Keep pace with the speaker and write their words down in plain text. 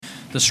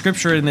The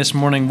scripture in this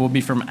morning will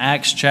be from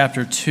Acts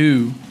chapter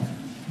 2,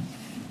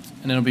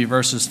 and it'll be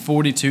verses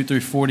 42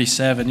 through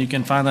 47. You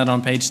can find that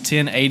on page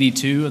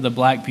 1082 of the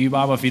Black Pew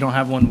Bible. If you don't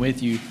have one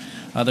with you,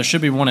 there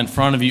should be one in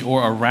front of you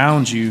or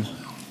around you,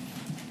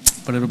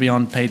 but it'll be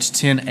on page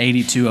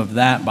 1082 of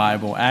that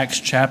Bible, Acts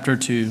chapter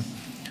 2,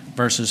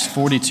 verses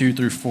 42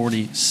 through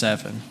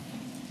 47.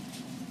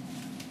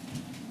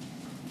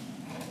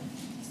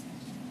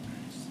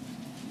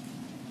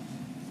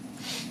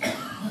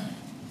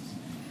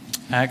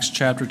 Acts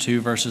chapter 2,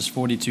 verses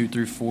 42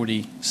 through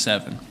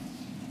 47.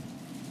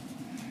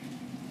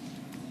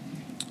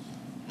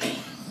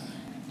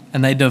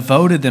 And they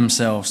devoted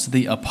themselves to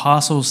the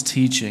apostles'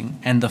 teaching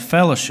and the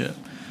fellowship,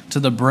 to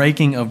the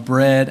breaking of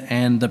bread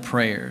and the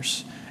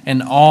prayers.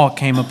 And awe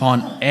came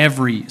upon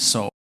every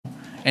soul,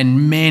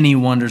 and many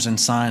wonders and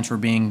signs were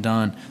being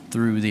done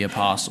through the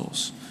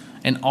apostles.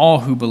 And all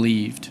who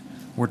believed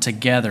were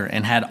together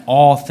and had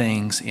all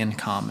things in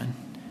common.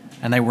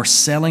 And they were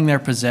selling their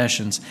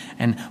possessions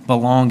and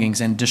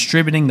belongings and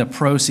distributing the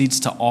proceeds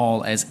to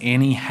all as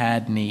any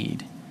had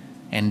need.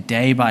 And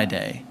day by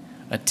day,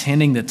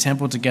 attending the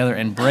temple together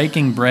and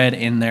breaking bread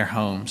in their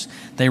homes,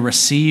 they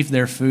received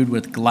their food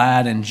with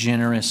glad and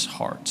generous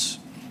hearts,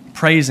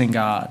 praising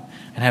God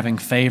and having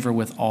favor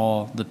with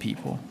all the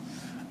people.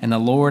 And the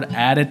Lord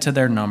added to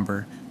their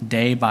number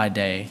day by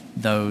day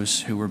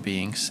those who were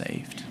being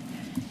saved.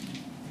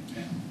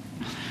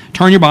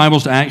 Turn your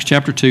Bibles to Acts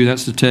chapter 2.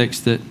 That's the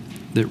text that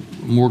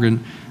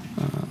Morgan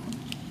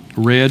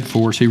read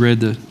for us. He read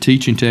the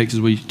teaching text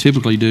as we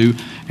typically do.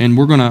 And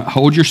we're going to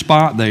hold your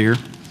spot there,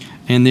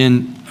 and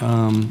then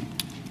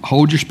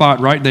hold your spot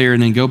right there,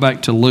 and then go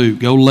back to Luke.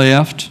 Go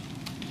left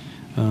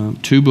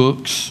 2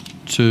 books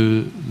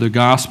to the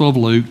Gospel of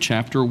Luke,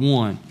 chapter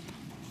 1.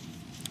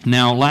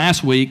 Now,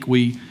 last week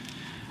we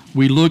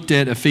looked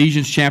at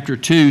Ephesians chapter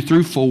 2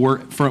 through 4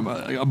 from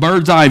a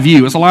bird's eye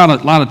view. It's a lot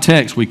of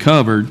text we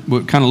covered.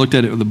 We kind of looked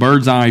at it with a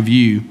bird's eye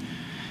view.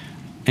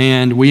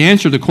 And we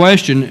answered the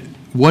question,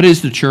 what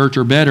is the church,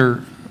 or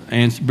better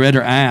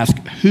ask,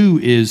 who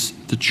is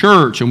the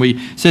church? And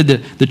we said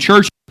that the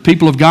church is the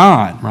people of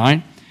God,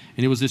 right?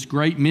 And it was this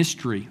great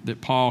mystery that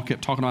Paul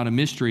kept talking about, a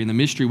mystery. And the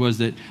mystery was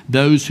that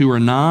those who are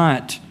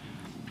not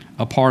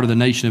a part of the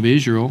nation of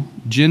Israel,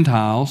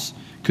 Gentiles,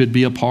 could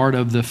be a part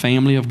of the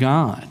family of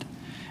God.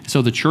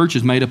 So the church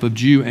is made up of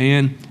Jew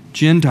and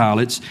Gentile.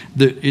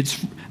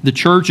 The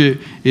church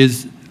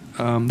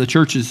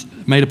is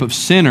made up of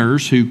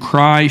sinners who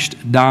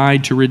Christ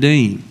died to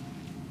redeem.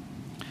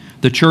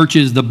 The church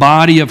is the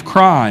body of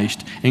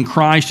Christ, and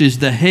Christ is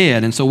the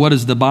head. And so what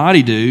does the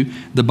body do?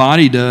 The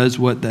body does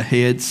what the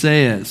head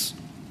says.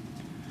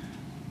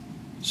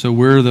 So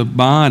we're the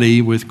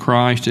body with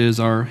Christ as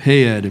our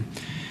head.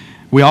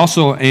 We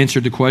also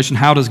answered the question,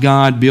 how does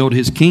God build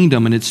His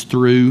kingdom? And it's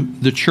through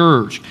the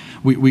church.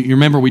 We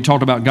remember we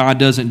talked about God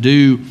doesn't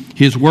do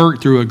His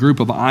work through a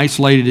group of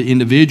isolated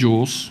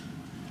individuals.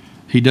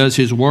 He does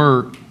His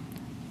work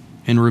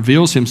and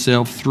reveals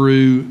Himself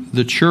through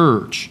the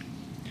church.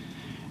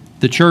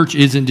 The church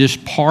isn't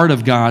just part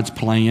of God's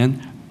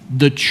plan.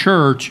 The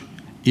church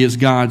is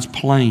God's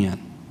plan.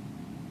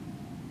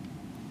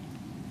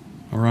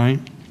 All right?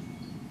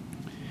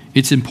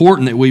 It's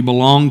important that we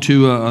belong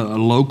to a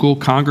local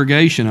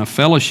congregation, a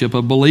fellowship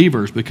of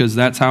believers, because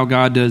that's how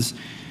God does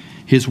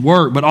His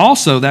work. But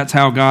also, that's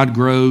how God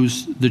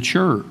grows the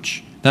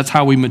church. That's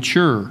how we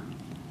mature.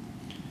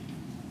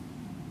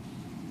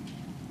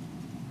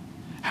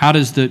 How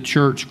does the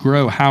church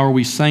grow? How are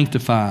we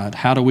sanctified?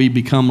 How do we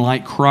become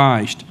like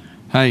Christ?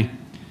 Hey,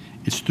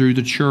 it's through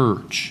the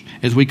church.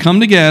 As we come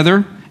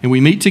together and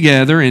we meet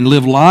together and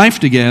live life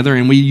together,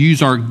 and we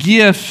use our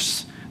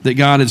gifts that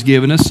God has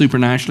given us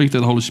supernaturally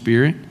through the Holy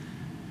Spirit,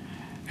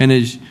 and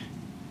as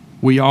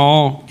we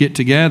all get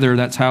together,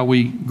 that's how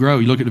we grow.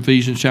 You look at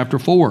Ephesians chapter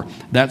 4.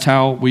 That's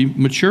how we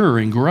mature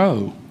and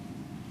grow.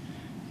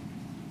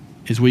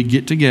 As we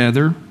get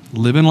together,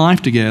 living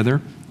life together,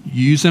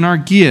 using our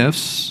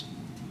gifts.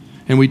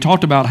 And we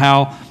talked about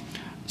how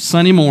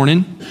Sunday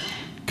morning,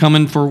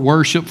 coming for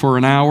worship for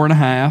an hour and a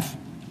half,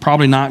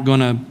 probably not going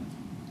to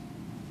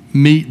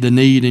meet the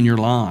need in your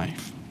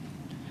life.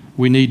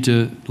 We need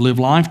to live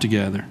life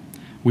together.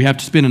 We have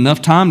to spend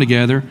enough time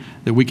together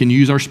that we can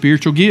use our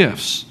spiritual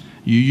gifts.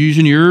 You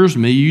using yours,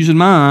 me using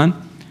mine.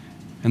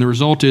 And the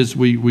result is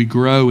we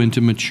grow into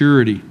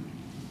maturity,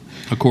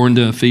 according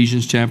to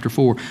Ephesians chapter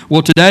 4.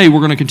 Well, today we're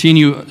going to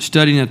continue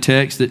studying a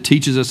text that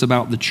teaches us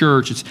about the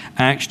church. It's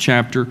Acts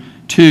chapter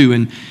 2.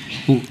 And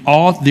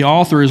the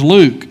author is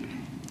Luke.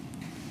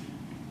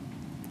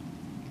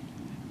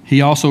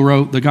 He also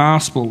wrote the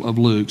Gospel of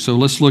Luke. So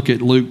let's look at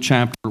Luke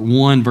chapter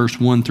 1, verse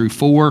 1 through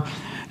 4.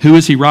 Who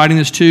is he writing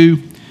this to?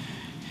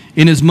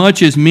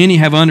 Inasmuch as many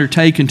have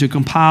undertaken to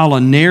compile a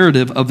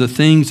narrative of the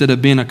things that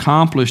have been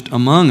accomplished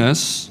among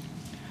us,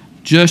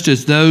 just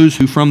as those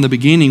who from the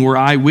beginning were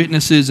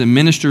eyewitnesses and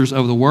ministers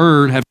of the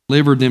word have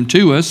delivered them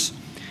to us,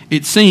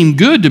 it seemed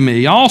good to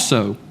me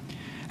also,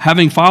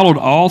 having followed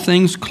all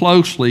things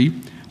closely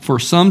for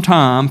some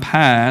time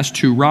past,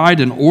 to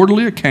write an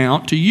orderly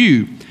account to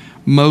you,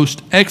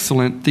 most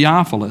excellent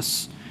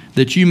Theophilus,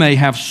 that you may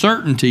have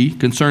certainty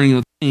concerning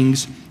the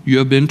things you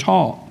have been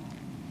taught.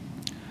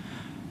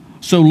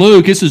 So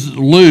Luke, this is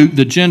Luke,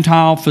 the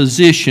Gentile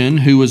physician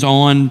who was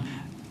on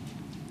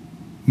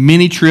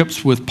many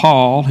trips with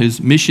Paul, his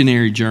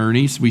missionary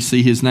journeys. We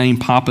see his name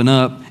popping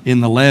up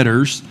in the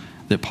letters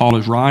that Paul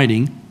is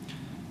writing.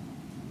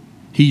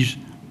 He's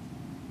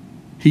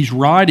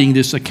writing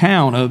this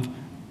account of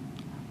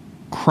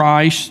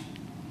Christ's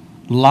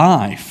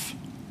life,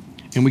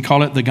 and we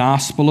call it the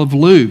Gospel of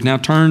Luke. Now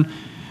turn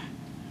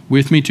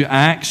with me to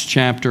Acts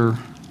chapter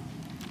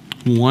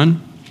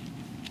 1,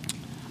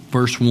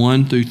 verse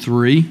 1 through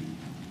 3,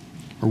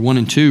 or 1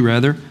 and 2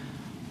 rather.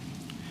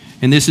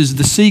 And this is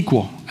the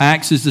sequel.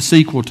 Acts is the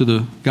sequel to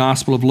the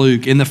Gospel of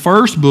Luke. In the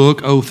first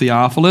book, O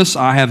Theophilus,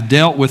 I have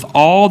dealt with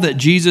all that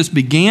Jesus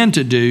began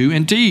to do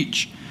and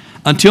teach,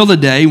 until the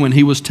day when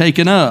he was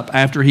taken up,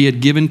 after he had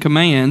given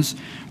commands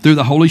through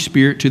the Holy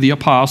Spirit to the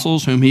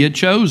apostles whom he had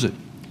chosen.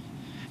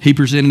 He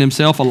presented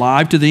himself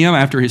alive to them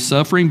after his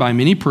suffering by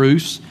many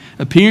proofs,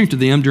 appearing to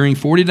them during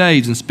 40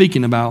 days and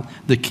speaking about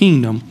the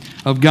kingdom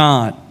of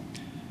God.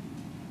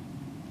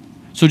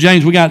 So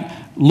James, we got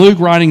Luke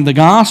writing the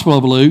Gospel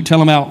of Luke,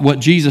 telling about what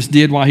Jesus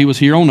did while he was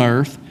here on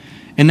earth.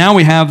 And now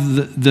we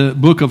have the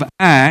book of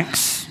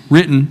Acts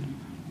written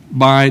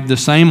by the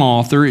same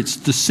author. It's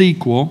the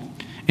sequel.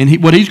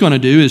 And what he's going to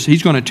do is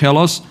he's going to tell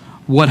us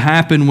what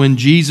happened when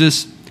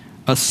Jesus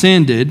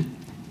ascended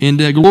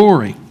into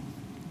glory.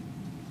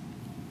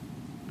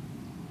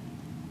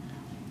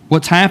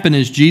 What's happened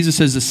is Jesus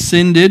has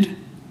ascended,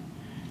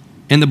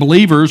 and the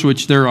believers,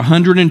 which there are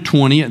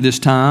 120 at this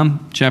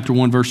time, chapter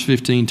 1, verse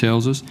 15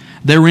 tells us,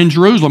 they were in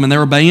Jerusalem and they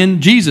were obeying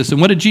Jesus. And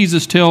what did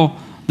Jesus tell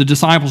the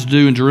disciples to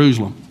do in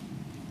Jerusalem?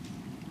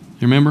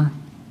 You remember?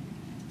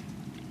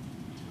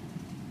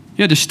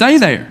 Yeah, to stay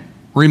there.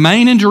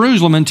 Remain in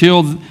Jerusalem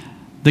until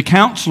the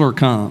counselor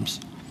comes.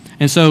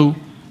 And so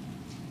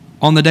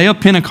on the day of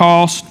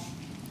Pentecost,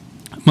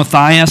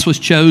 Matthias was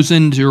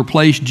chosen to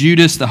replace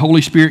Judas. The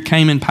Holy Spirit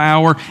came in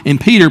power.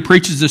 And Peter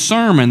preaches the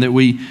sermon that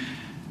we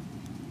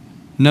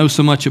know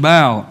so much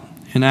about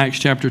in Acts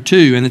chapter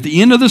 2. And at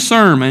the end of the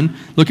sermon,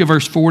 look at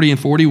verse 40 and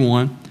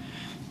 41.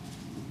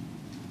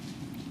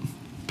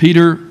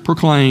 Luke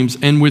proclaims,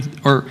 and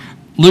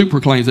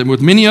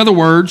with many other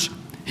words,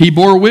 he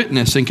bore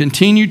witness and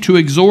continued to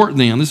exhort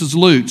them. This is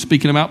Luke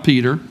speaking about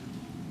Peter,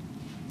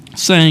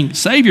 saying,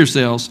 save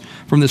yourselves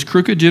from this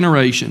crooked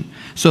generation.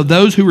 So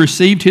those who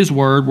received his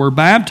word were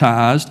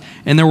baptized,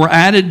 and there were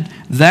added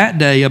that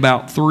day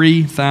about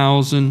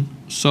 3,000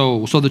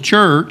 souls. So the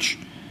church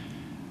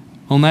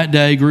on that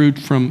day grew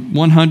from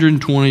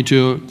 120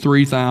 to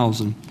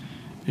 3,000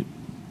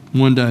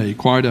 one day.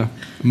 Quite a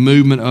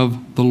movement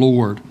of the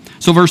Lord.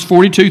 So verse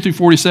 42 through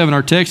 47,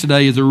 our text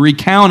today, is a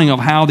recounting of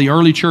how the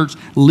early church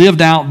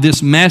lived out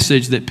this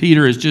message that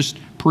Peter has just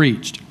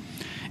preached.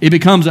 It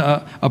becomes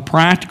a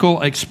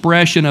practical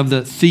expression of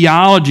the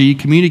theology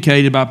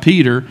communicated by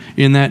Peter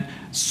in that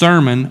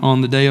sermon on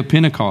the day of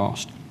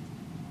Pentecost.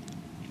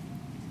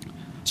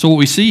 So what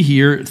we see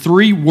here,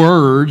 3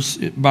 words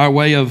by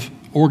way of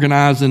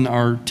organizing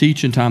our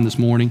teaching time this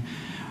morning.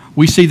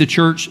 We see the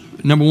church,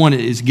 number 1,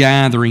 is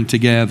gathering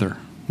together,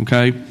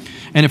 okay?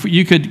 And if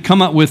you could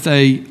come up with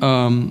a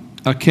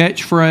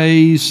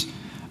catchphrase,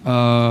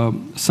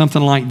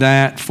 something like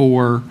that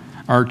for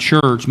our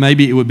church,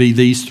 maybe it would be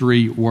these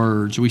 3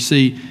 words. We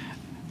see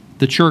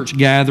the church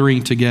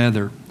gathering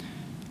together.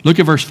 Look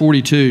at verse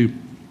 42.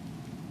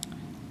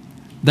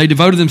 They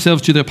devoted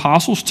themselves to the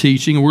apostles'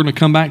 teaching, and we're going to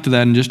come back to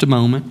that in just a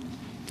moment,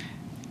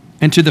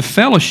 and to the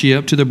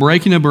fellowship, to the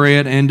breaking of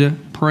bread, and to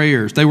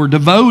prayers. They were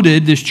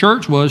devoted, this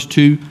church was,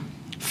 to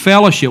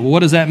fellowship. Well, what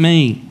does that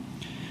mean?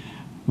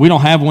 We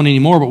don't have one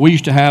anymore, but we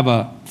used to have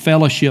a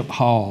fellowship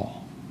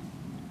hall.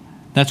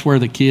 That's where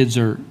the kids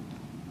are.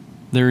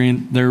 They're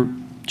in their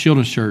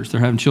children's church.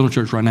 They're having children's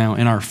church right now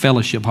in our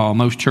fellowship hall.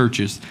 Most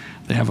churches,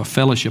 they have a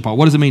fellowship hall.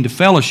 What does it mean to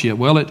fellowship?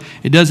 Well,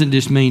 it doesn't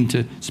just mean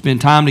to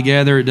spend time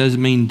together. It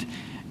doesn't mean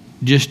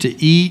just to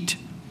eat.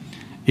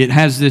 It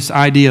has this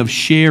idea of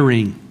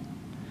sharing.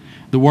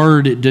 The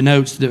word, it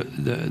denotes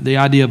the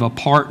idea of a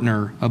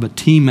partner, of a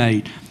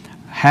teammate,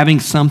 having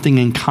something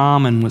in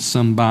common with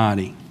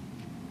somebody.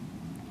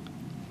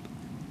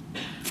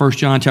 1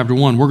 John chapter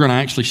 1. We're going to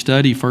actually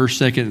study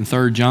 1st, 2nd, and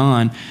 3rd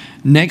John.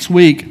 Next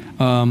week,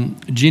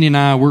 Jenny and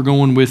I, we're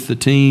going with the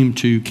team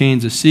to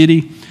Kansas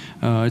City.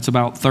 It's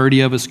about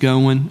 30 of us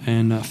going,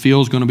 and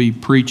Phil's going to be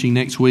preaching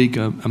next week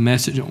a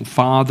message on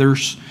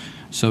fathers.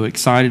 So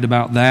excited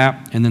about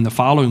that. And then the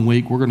following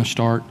week, we're going to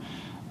start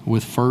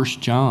with 1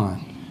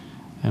 John.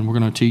 And we're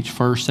going to teach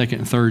 1st, 2nd,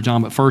 and 3rd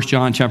John. But 1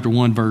 John chapter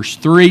 1, verse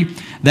 3,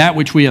 that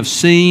which we have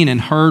seen and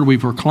heard we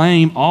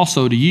proclaim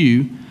also to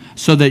you,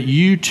 so that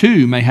you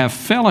too may have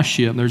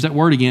fellowship, there's that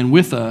word again,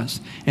 with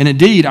us. And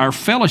indeed, our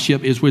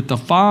fellowship is with the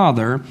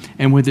Father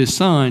and with His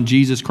Son,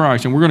 Jesus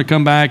Christ. And we're going to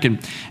come back and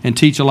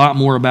teach a lot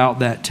more about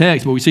that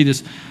text. But we see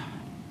this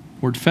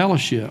word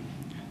fellowship.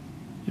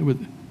 We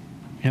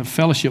have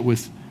fellowship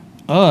with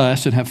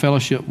us and have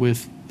fellowship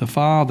with the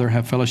Father,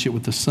 have fellowship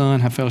with the Son,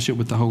 have fellowship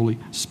with the Holy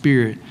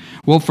Spirit.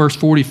 Well, verse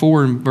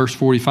 44 and verse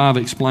 45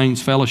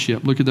 explains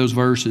fellowship. Look at those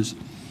verses.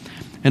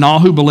 And all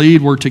who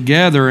believed were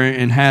together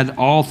and had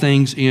all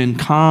things in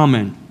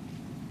common.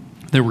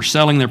 They were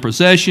selling their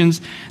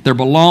possessions, their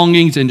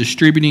belongings, and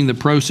distributing the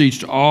proceeds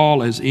to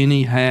all as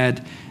any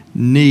had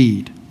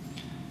need.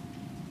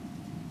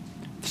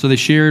 So they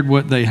shared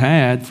what they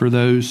had with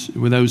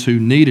those who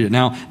needed it.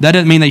 Now, that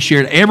doesn't mean they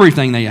shared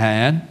everything they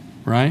had,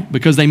 right?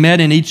 Because they met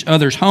in each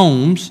other's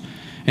homes.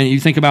 And you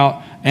think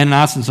about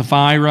Ananias and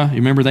Sapphira. You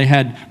remember they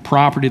had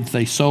property that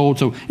they sold.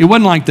 So it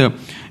wasn't like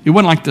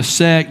the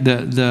sect,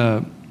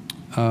 the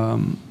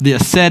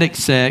ascetic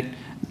sect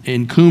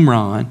in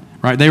Qumran,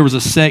 right? There was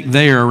a sect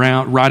there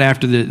around right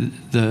after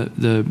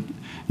the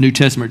New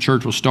Testament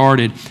church was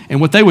started.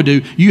 And what they would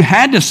do, you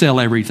had to sell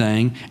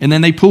everything, and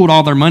then they pooled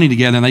all their money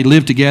together, and they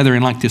lived together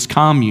in like this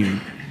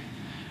commune.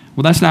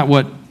 Well, that's not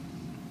what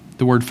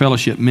the word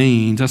fellowship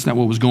means. That's not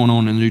what was going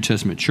on in the New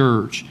Testament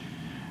church.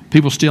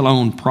 People still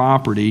owned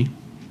property,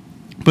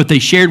 but they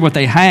shared what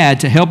they had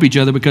to help each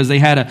other because they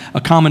had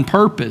a common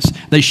purpose.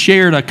 They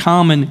shared a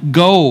common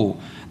goal.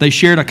 They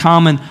shared a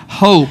common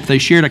hope. They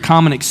shared a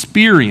common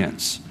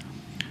experience.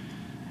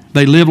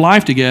 They lived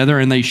life together,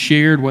 and they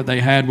shared what they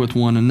had with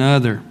one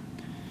another.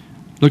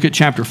 Look at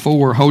chapter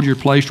 4. Hold your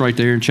place right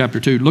there in chapter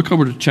 2. Look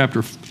over to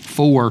chapter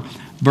 4,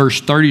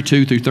 verse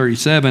 32 through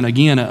 37.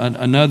 Again,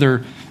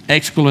 another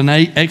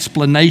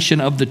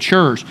explanation of the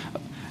church.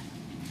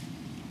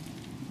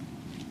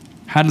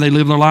 How do they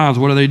live their lives?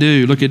 What do they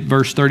do? Look at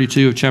verse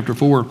 32 of chapter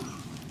 4.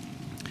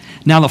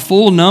 Now the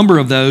full number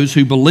of those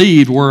who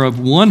believed were of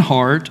one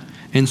heart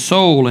and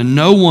soul, and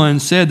no one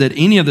said that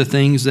any of the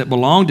things that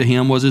belonged to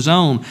him was his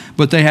own,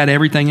 but they had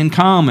everything in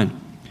common.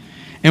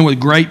 And with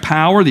great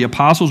power the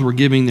apostles were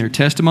giving their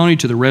testimony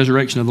to the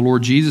resurrection of the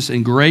Lord Jesus,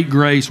 and great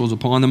grace was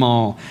upon them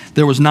all.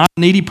 There was not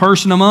a needy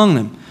person among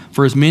them,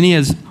 for as many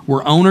as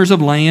were owners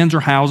of lands or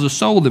houses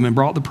sold them and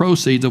brought the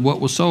proceeds of what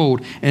was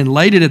sold and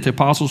laid it at the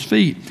apostles'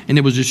 feet, and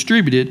it was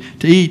distributed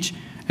to each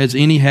as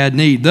any had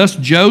need. Thus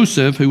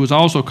Joseph, who was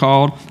also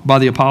called by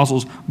the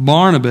apostles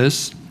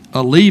Barnabas,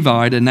 a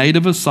Levite, a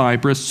native of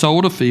Cyprus,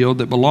 sold a field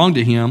that belonged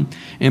to him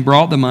and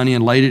brought the money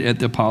and laid it at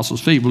the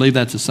apostles' feet. I believe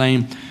that's the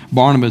same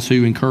Barnabas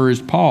who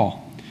encouraged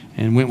Paul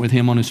and went with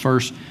him on his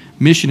first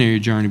missionary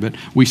journey. But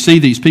we see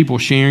these people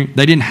sharing.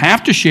 They didn't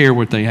have to share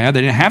what they had.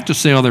 They didn't have to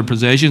sell their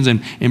possessions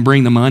and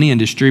bring the money and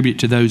distribute it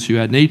to those who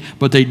had need.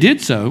 But they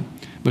did so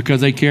because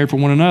they cared for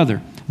one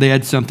another. They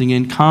had something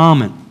in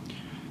common.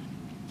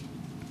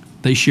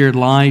 They shared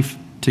life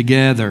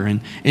together.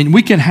 And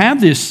we can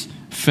have this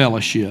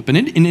fellowship.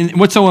 And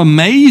what's so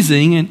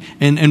amazing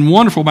and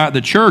wonderful about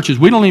the church is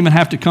we don't even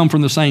have to come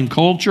from the same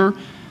culture.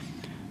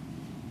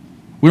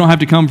 We don't have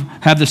to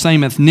have the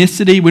same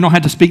ethnicity. We don't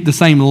have to speak the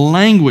same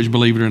language,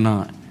 believe it or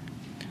not.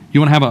 You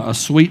want to have a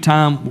sweet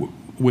time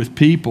with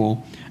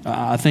people.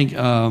 I think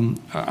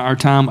our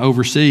time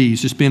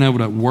overseas, just being able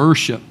to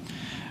worship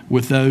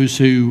with those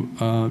who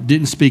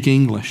didn't speak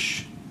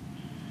English,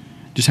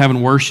 just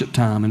having worship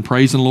time and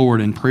praising the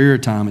Lord and prayer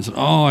time, it's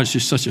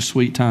just such a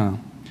sweet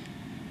time.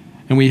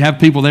 And we have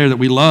people there that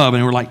we love,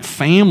 and we're like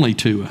family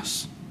to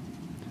us.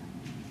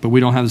 But we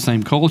don't have the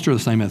same culture, the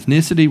same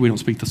ethnicity. We don't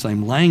speak the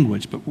same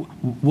language. But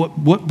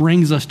what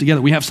brings us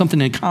together? We have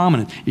something in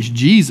common. It's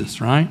Jesus,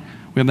 right?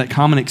 We have that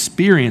common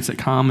experience, that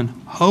common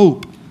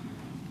hope.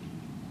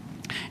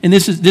 And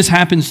this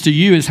happens to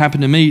you. It's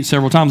happened to me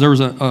several times. There was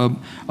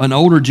an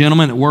older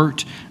gentleman that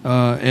worked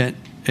at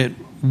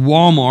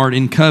Walmart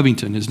in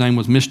Covington. His name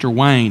was Mr.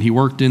 Wayne. He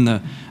worked in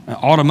the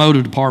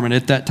automotive department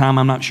at that time.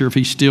 I'm not sure if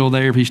he's still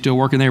there, if he's still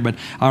working there, but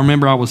I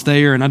remember I was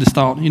there, and I just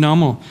thought, I'm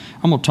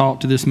gonna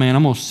talk to this man.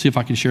 I'm gonna see if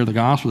I can share the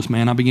gospel with this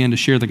man. I began to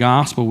share the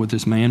gospel with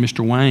this man,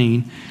 Mr.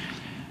 Wayne,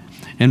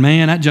 and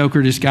man, that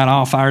joker just got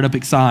all fired up,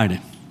 excited.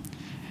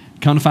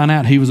 Come to find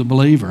out, he was a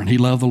believer and he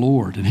loved the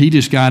Lord, and he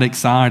just got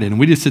excited. And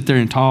we just sit there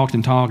and talked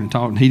and talked and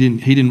talked. And he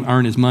didn't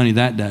earn his money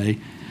that day,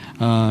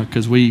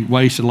 because we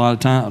wasted a lot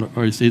of time,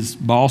 or his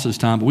boss's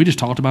time, but we just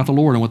talked about the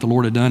Lord and what the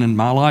Lord had done in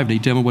my life, and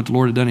he'd tell me what the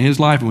Lord had done in his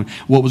life and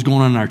what was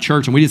going on in our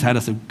church, and we just had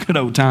us a good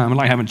old time. It was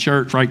like having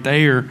church right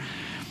there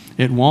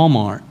at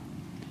Walmart.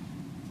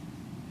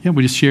 Yeah,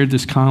 we just shared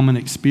this common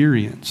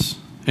experience.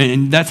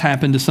 And that's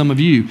happened to some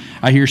of you.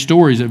 I hear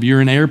stories of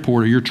you're in an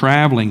airport or you're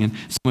traveling, and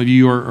some of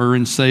you are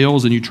in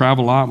sales and you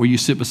travel a lot, where you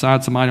sit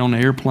beside somebody on the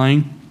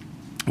airplane.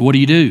 What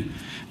do?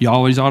 You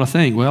always ought to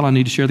think, well, I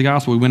need to share the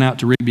gospel. We went out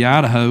to Rigby,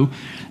 Idaho,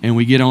 and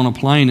we get on a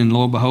plane, and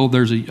lo and behold,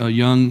 there's a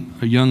young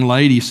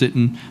lady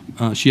sitting.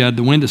 She had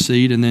the window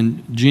seat, and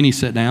then Jenny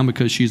sat down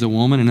because she's a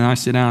woman, and then I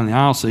sit down in the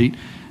aisle seat.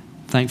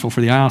 Thankful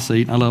for the aisle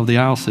seat. I love the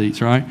aisle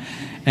seats, right?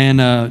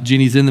 And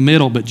Jenny's in the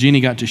middle, but Jenny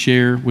got to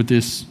share with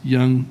this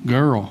young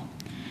girl.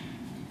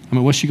 I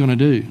mean, what's she going to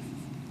do?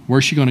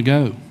 Where's she going to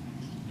go?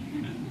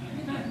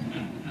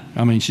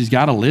 I mean, she's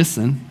got to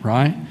listen,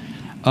 right?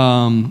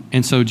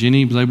 And so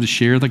Jenny was able to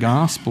share the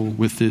gospel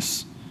with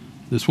this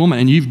this woman.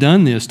 And you've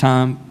done this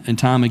time and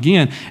time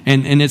again.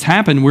 And it's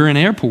happened. We're in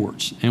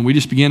airports, and we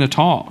just begin to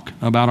talk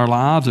about our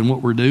lives and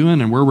what we're doing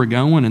and where we're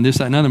going and this,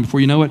 that, and other. And before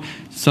you know it,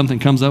 something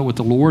comes up with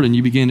the Lord, and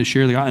you begin to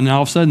share the gospel. And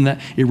all of a sudden,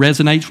 that it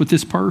resonates with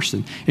this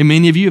person. And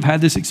many of you have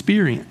had this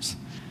experience.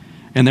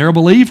 And they're a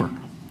believer.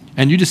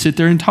 And you just sit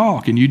there and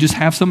talk, and you just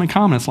have something in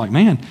common. It's like,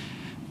 man,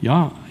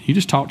 y'all, you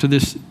just talked to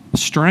this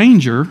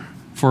stranger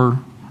for,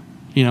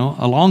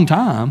 a long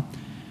time.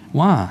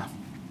 Why?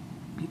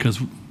 Because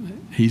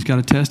he's got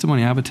a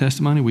testimony, I have a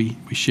testimony. We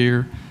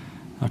share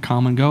a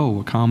common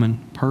goal, a common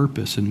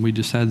purpose, and we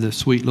just had this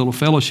sweet little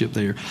fellowship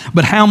there.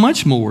 But how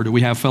much more do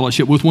we have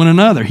fellowship with one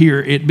another here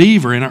at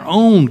Beaver in our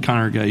own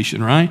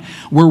congregation, right?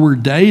 Where we're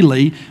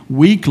daily,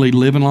 weekly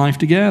living life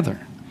together,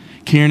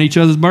 carrying each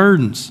other's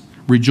burdens,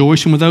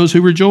 rejoicing with those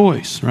who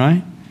rejoice,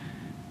 right?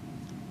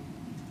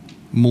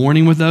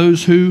 Mourning with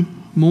those who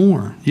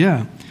mourn,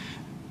 yeah.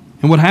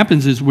 And what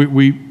happens is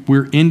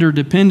we're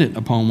interdependent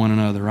upon one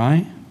another,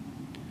 right?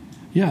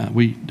 Yeah,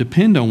 we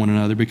depend on one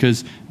another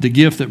because the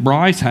gift that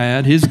Bryce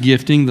had, his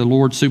gifting, the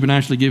Lord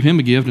supernaturally gave him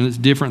a gift, and it's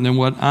different than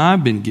what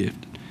I've been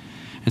gifted.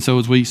 And so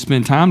as we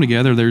spend time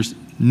together, there's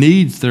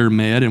needs that are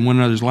met in one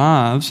another's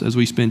lives as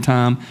we spend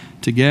time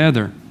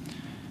together.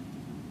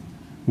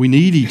 We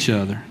need each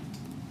other.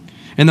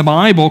 And the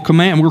Bible,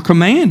 we're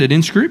commanded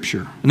in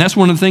Scripture. And that's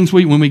one of the things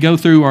when we go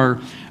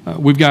through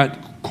we've got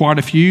quite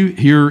a few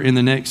here in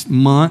the next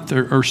month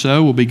or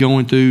so. We'll be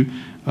going through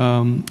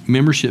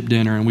membership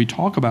dinner, and we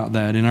talk about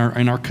that in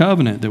our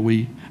covenant that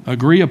we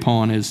agree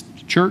upon as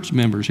church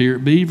members here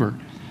at Beaver.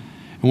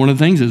 And one of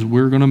the things is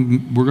we're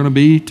gonna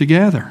be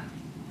together.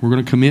 We're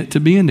gonna commit to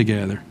being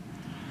together.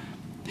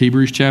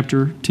 Hebrews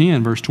chapter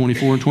 10, verse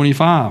 24 and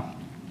 25.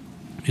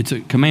 It's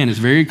a command. It's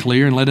very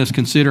clear, and let us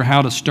consider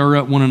how to stir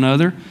up one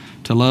another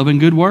to love and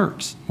good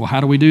works. Well, how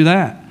do we do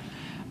that?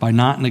 By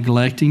not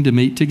neglecting to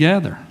meet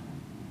together.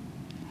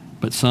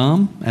 But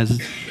some, as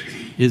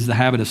is the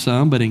habit of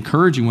some, but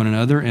encouraging one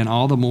another, and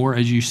all the more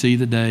as you see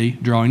the day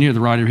drawing near. The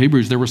writer of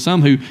Hebrews, there were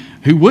some who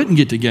wouldn't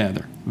get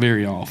together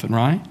very often,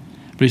 right?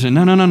 But he said,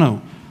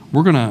 no.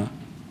 We're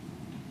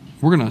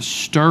gonna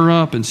stir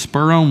up and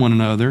spur on one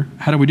another.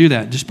 How do we do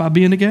that? Just by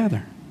being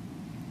together.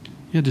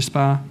 Yeah, just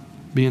by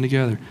being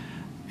together.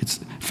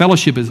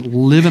 Fellowship is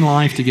living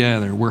life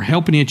together. We're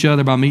helping each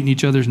other by meeting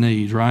each other's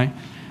needs, right?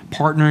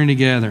 Partnering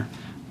together,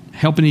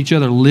 helping each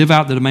other live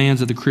out the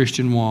demands of the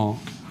Christian walk.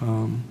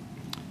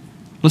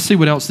 Let's see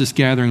what else this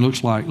gathering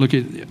looks like. Look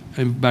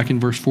at back in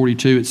verse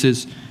 42. It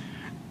says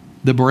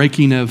the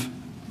breaking of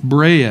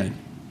bread.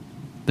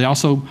 They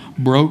also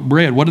broke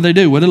bread. What did they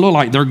do? What did it look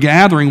like? They're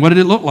gathering. What did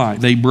it look like?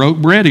 They broke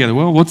bread together.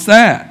 Well, what's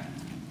that?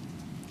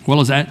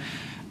 Well, is that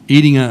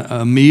eating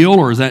a meal,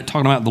 or is that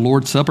talking about the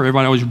Lord's Supper?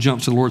 Everybody always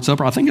jumps to the Lord's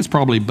Supper. I think it's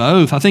probably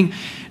both. I think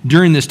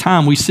during this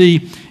time we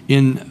see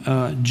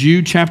in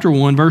Jude chapter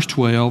 1, verse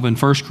 12, and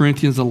 1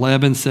 Corinthians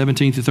 11,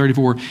 17 to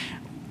 34,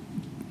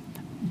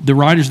 the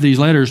writers of these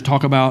letters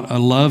talk about a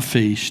love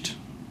feast.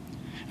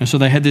 And so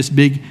they had this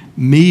big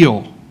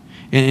meal.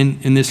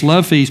 And this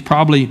love feast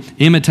probably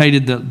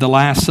imitated the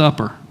Last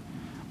Supper,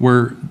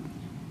 where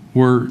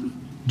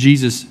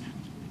Jesus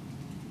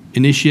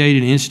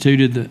initiated and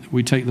instituted that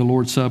we take the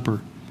Lord's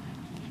Supper.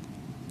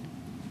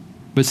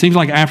 But it seems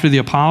like after the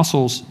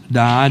apostles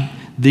died,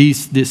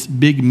 this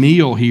big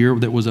meal here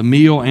that was a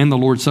meal and the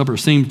Lord's Supper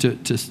seemed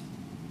to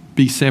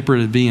be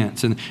separate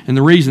events. And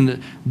the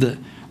reason that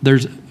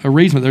there's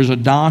a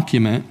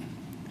document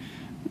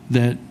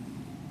that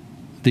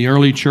the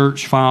early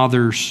church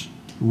fathers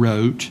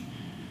wrote,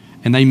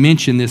 and they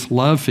mention this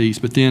love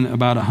feast, but then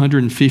about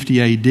 150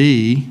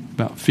 A.D.,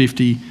 about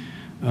 60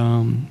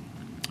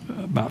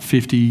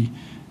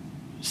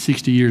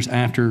 years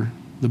after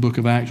the book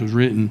of Acts was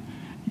written,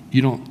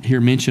 you don't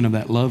hear mention of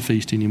that love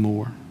feast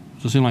anymore.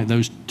 So it seemed like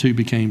those two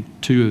became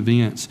two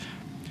events.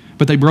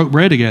 But they broke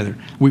bread together.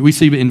 We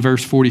see in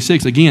verse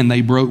 46, again,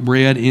 they broke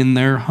bread in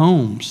their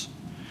homes.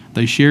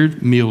 They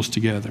shared meals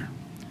together.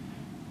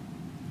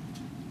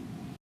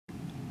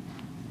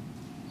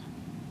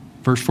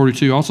 Verse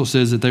 42 also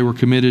says that they were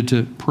committed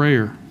to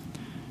prayer.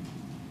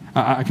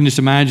 I can just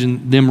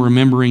imagine them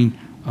remembering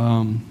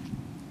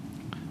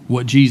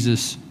what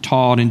Jesus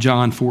taught in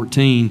John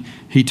 14.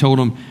 He told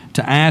them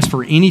to ask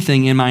for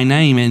anything in my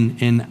name,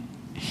 and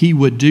he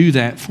would do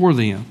that for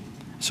them.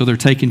 So they're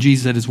taking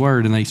Jesus at his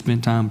word, and they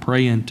spent time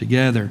praying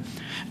together.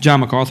 John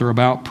MacArthur,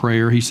 about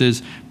prayer, he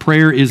says,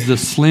 prayer is the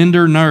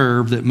slender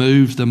nerve that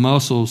moves the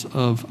muscles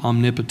of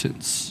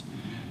omnipotence.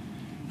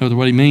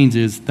 What he means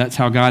is that's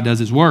how God does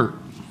his work,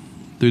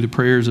 through the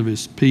prayers of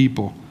his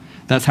people.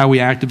 That's how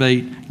we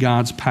activate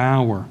God's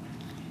power.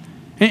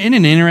 Isn't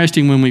it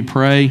interesting when we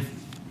pray,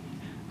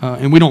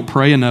 and we don't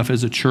pray enough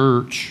as a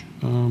church?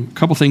 A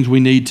couple things we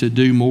need to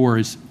do more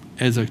as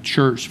a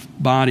church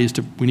body is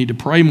we need to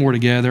pray more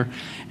together,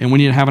 and we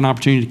need to have an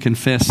opportunity to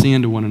confess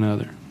sin to one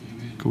another.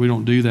 Because we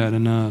don't do that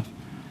enough.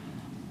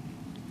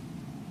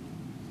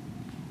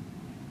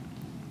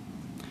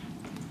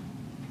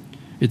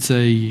 It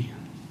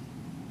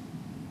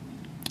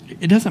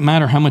doesn't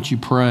matter how much you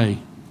pray.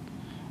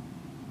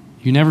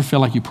 You never feel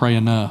like you pray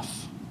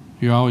enough.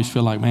 You always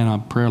feel like, man, my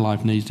prayer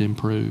life needs to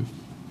improve.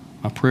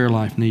 My prayer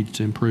life needs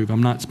to improve.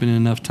 I'm not spending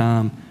enough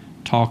time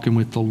talking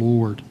with the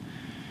Lord.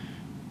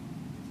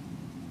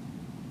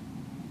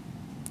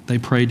 They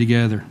prayed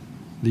together,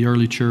 the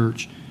early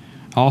church.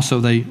 Also,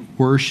 they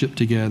worshiped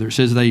together. It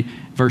says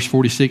verse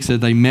 46 said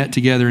they met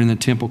together in the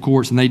temple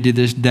courts, and they did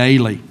this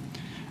daily.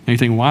 And you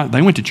think, why?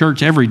 They went to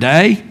church every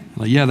day?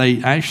 Well, yeah,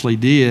 they actually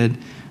did.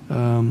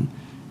 Later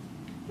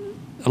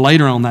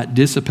on, that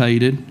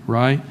dissipated,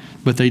 right?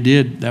 But they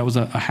did. That was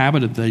a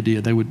habit that they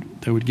did. They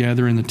would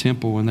gather in the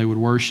temple and they would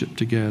worship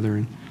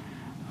together.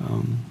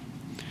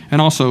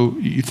 And also,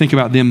 you think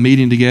about them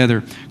meeting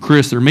together.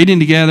 Chris, they're meeting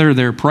together,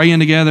 they're praying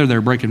together, they're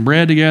breaking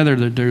bread together,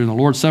 they're doing the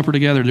Lord's Supper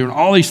together, doing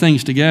all these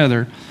things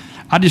together.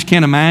 I just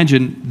can't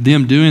imagine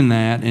them doing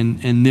that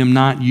and them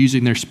not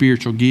using their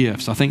spiritual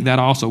gifts. I think that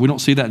also, we don't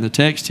see that in the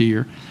text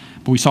here,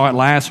 but we saw it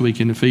last week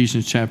in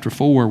Ephesians chapter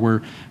 4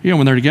 where,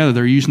 when they're together,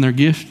 they're using their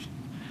gifts.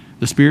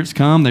 The Spirit's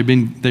come,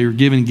 they're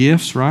given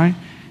gifts, right?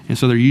 And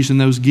so they're using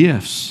those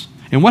gifts.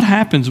 And what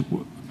happens,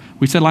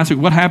 we said last week,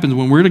 what happens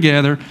when we're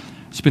together,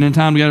 spending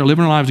time together,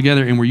 living our lives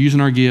together, and we're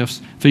using our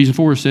gifts? Ephesians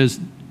 4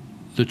 says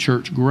the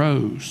church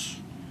grows.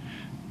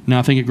 Now,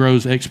 I think it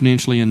grows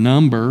exponentially in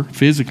number,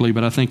 physically,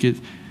 but I think it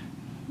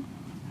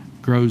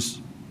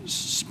grows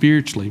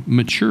spiritually,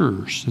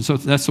 matures. And so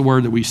that's the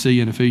word that we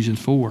see in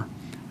Ephesians 4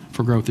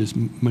 for growth is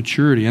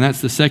maturity. And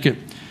that's the second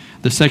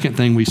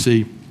thing we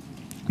see.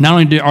 Not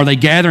only are they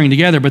gathering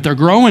together, but they're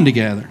growing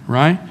together,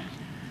 right?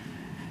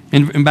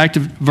 And back to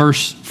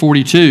verse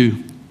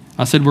 42,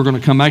 I said we're going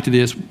to come back to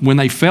this. When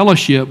they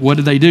fellowship, what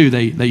did they do?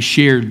 They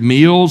shared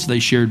meals, they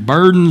shared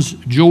burdens,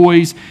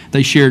 joys,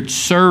 they shared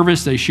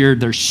service, they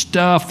shared their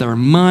stuff, their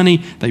money,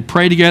 they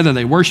prayed together,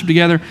 they worshiped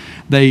together,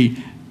 they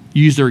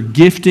used their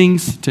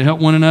giftings to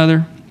help one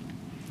another.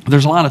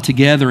 There's a lot of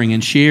togethering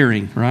and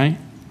sharing, right,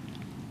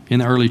 in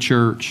the early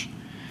church.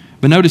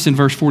 But notice in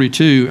verse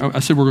 42,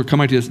 I said we're going to come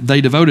back to this.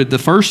 The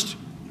first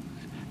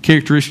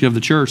characteristic of the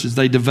church is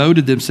they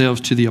devoted themselves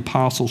to the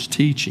apostles'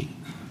 teaching.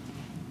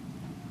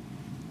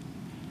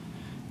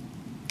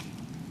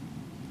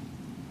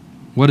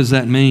 What does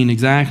that mean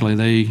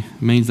exactly? It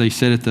means they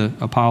sat at the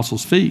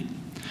apostles' feet.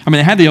 I mean,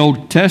 they had the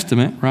Old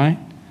Testament, right?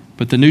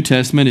 But the New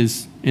Testament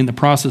is in the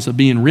process of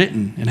being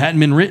written. It hadn't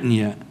been written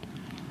yet.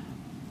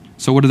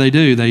 So what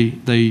do?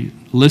 They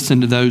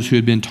listened to those who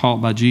had been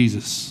taught by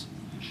Jesus,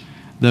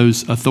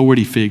 those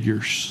authority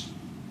figures,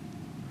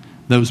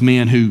 those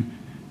men who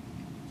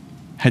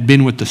had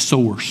been with the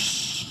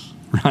source,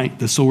 right?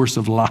 The source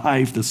of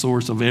life, the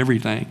source of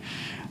everything.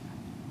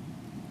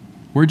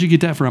 Where'd you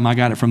get that from? I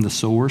got it from the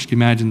source. Can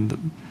you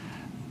imagine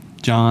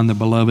John, the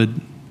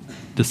beloved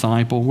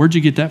disciple? Where'd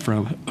you get that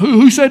from?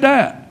 Who said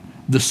that?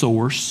 The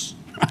source,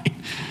 right?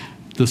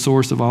 The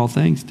source of all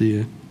things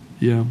did.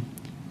 Yeah.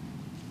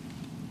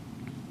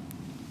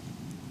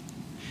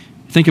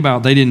 Think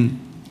about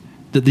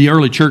the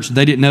early church,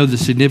 they didn't know the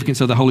significance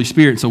of the Holy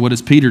Spirit. So what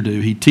does Peter do?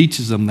 He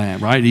teaches them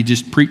that, right? He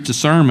just preached a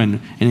sermon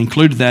and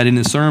included that in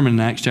his sermon in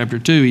Acts chapter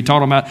 2. He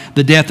taught them about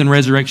the death and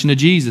resurrection of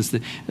Jesus,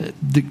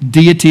 the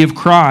deity of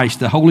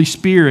Christ, the Holy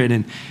Spirit,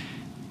 and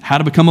how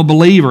to become a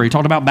believer. He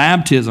talked about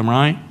baptism,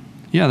 right?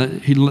 Yeah,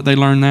 they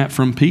learned that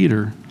from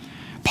Peter.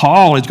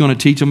 Paul is going to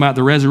teach them about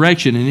the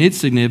resurrection and its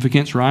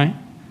significance, right?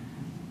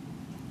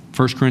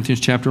 1 Corinthians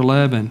chapter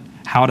 11,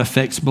 how it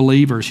affects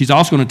believers. He's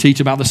also going to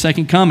teach about the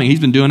second coming. He's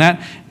been doing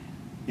that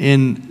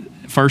in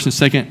 1 and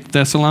 2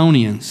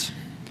 Thessalonians.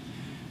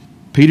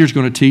 Peter's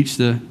going to teach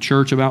the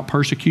church about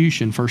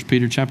persecution, 1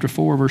 Peter chapter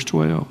 4, verse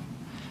 12.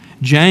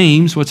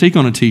 James, what's he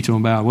going to teach them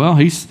about? Well,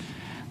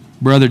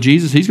 Brother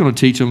Jesus, he's going to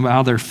teach them about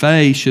how their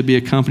faith should be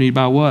accompanied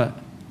by what?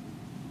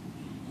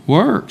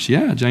 Works.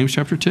 Yeah, James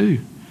chapter 2.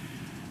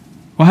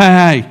 Well,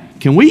 hey,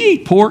 can we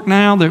eat pork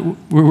now that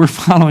we're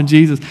following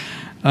Jesus?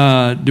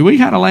 Do we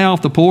kind of lay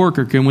off the pork,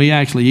 or can we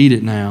actually eat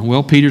it now?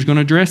 Well, Peter's going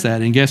to address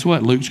that, and guess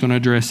what? Luke's going to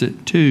address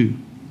it too.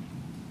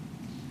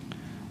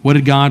 What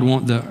did God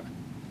want the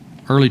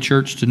early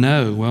church to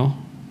know? Well,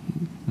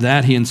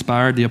 that he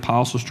inspired the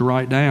apostles to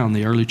write down.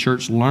 The early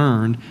church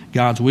learned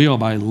God's will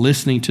by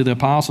listening to the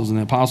apostles, and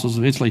the apostles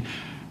eventually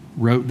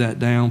wrote that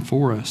down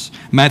for us.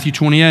 Matthew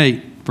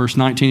 28, verse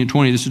 19 and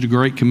 20, this is a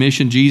great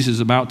commission. Jesus is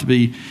about to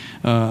be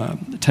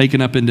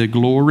taken up into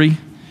glory.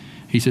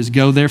 He says,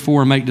 "Go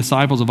therefore and make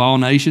disciples of all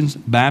nations,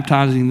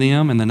 baptizing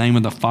them in the name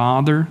of the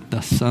Father,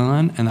 the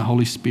Son, and the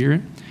Holy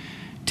Spirit,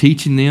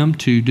 teaching them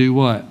to do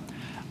what?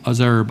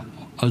 Observe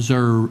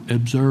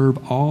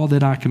all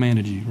that I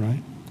commanded you,"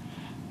 right?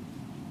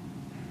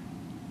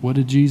 What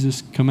did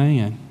Jesus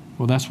command?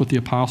 Well, that's what the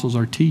apostles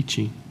are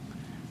teaching,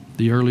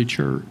 the early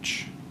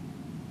church.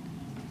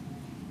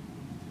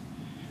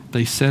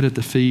 They sat at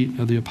the feet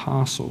of the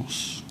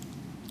apostles.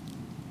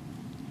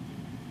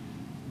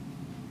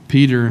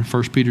 Peter,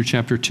 1 Peter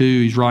chapter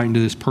 2, he's writing to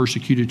this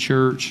persecuted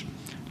church,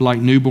 like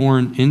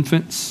newborn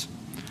infants,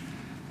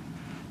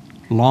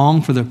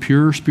 long for the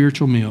pure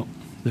spiritual milk,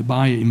 that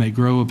by it you may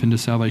grow up into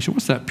salvation.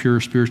 What's that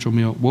pure spiritual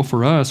milk? Well,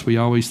 for us, we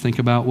always think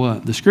about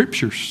what? The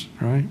Scriptures,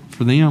 right?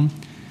 For them,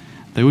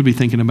 they would be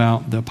thinking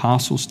about the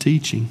apostles'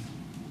 teaching.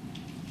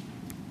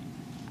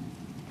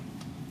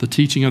 The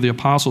teaching of the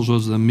apostles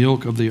was the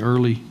milk of the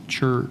early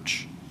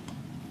church.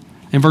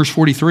 In verse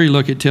 43,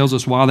 look, it tells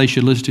us why they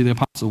should listen to the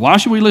apostles. Why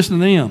should we listen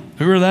to them?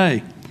 Who are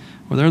they?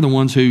 Well, they're the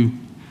ones who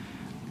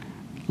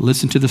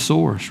listen to the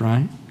source,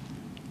 right?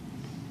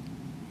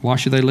 Why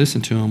should they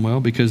listen to them? Well,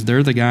 because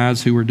they're the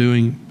guys who were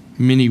doing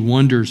many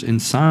wonders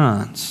and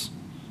signs.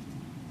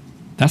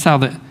 That's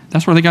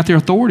where they got their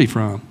authority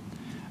from.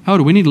 Oh,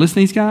 do we need to listen to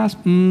these guys?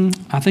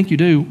 I think you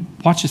do.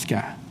 Watch this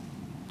guy.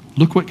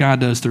 Look what God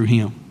does through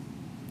him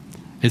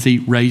as he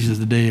raises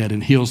the dead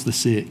and heals the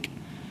sick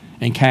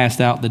and casts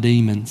out the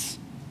demons.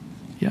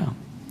 Yeah.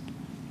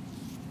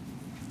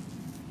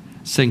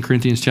 2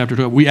 Corinthians chapter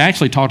 12. We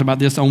actually talked about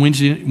this on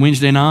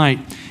Wednesday night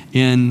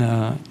in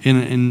our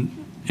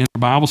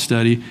Bible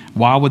study.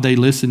 Why would they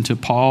listen to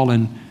Paul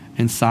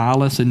and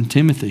Silas and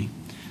Timothy?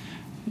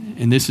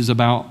 And this is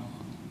about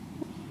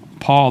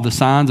Paul. The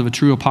signs of a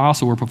true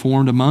apostle were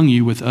performed among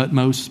you with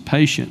utmost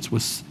patience,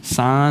 with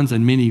signs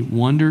and many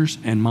wonders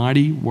and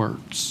mighty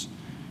works.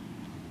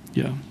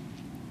 Yeah.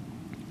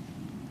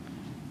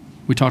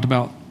 We talked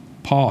about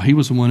Paul. He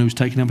was the one who was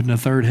taken up into the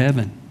third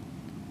heaven.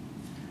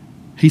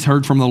 He's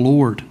heard from the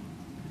Lord.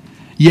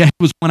 Yeah, he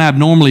was one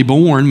abnormally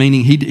born,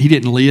 meaning he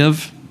didn't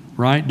live,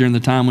 right, during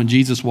the time when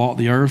Jesus walked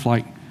the earth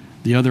like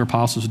the other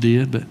apostles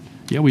did. But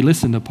yeah, we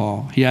listened to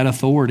Paul. He had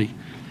authority.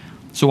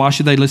 So why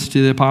should they listen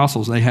to the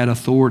apostles? They had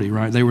authority,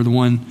 right? They were the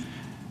one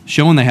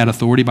showing they had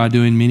authority by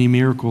doing many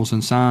miracles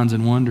and signs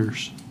and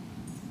wonders.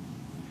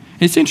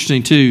 It's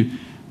interesting, too.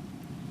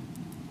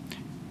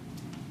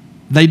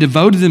 They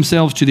devoted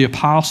themselves to the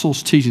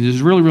apostles' teaching. This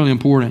is really, really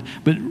important.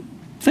 But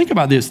think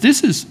about this.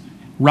 This is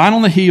right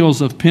on the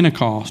heels of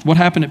Pentecost. What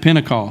happened at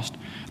Pentecost?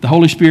 The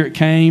Holy Spirit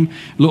came,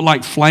 looked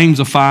like flames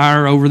of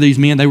fire over these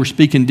men. They were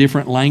speaking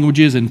different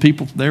languages, and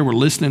people there were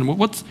listening.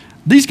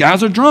 These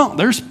guys are drunk.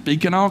 They're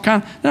speaking all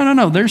kind.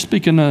 No. They're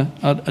speaking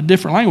a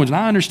different language, and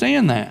I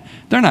understand that.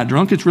 They're not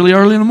drunk. It's really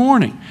early in the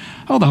morning.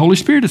 Oh, the Holy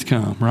Spirit has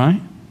come,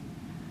 right?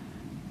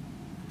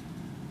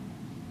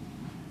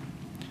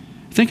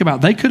 Think about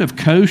it. They could have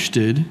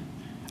coasted.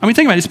 I mean,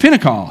 think about it. It's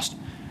Pentecost.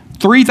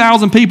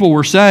 3,000 people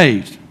were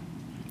saved.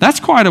 That's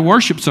quite a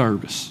worship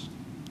service.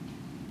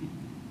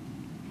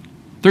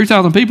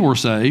 3,000 people were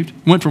saved.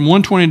 Went from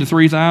 120 to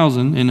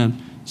 3,000 in a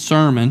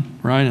sermon,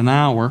 right, an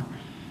hour.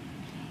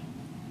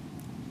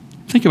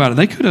 Think about it.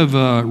 They could have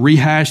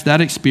rehashed that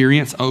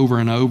experience over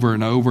and over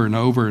and over and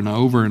over and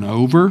over and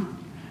over.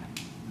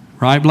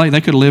 Right, Blake?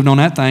 They could have lived on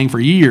that thing for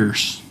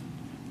years.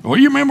 Well,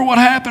 you remember what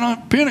happened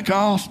on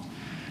Pentecost?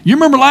 You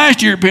remember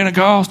last year at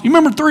Pentecost? You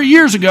remember 3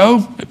 years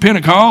ago at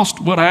Pentecost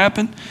what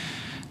happened?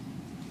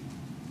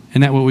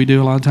 Isn't that what we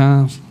do a lot of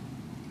times?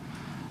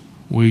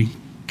 We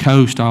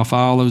coast off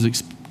all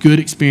those good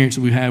experiences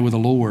we've had with the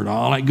Lord,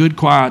 all that good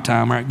quiet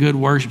time, right? Good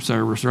worship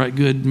service, right?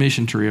 Good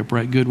mission trip,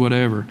 right? Good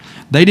whatever.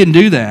 They didn't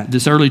do that.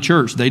 This early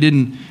church, they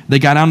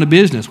got out into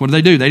business. What did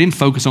they do? They didn't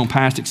focus on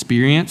past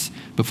experience,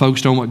 but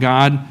focused on what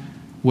God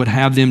would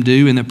have them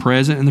do in the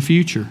present and the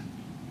future.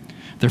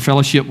 Their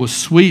fellowship was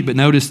sweet, but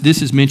notice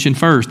this is mentioned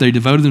first. They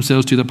devoted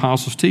themselves to the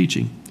apostles'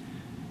 teaching.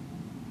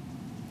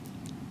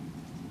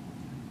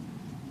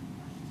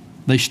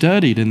 They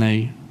studied and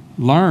they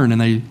learned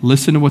and they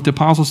listened to what the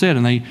apostle said,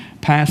 and they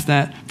passed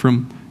that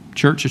from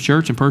church to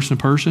church and person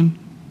to person.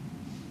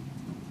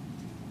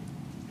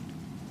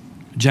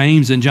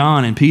 James and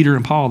John and Peter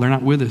and Paul, they're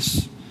not with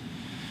us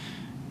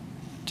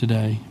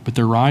today, but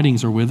their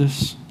writings are with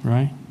us,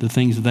 right? The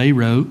things they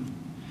wrote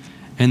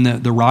and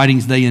the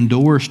writings they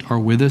endorsed are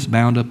with us,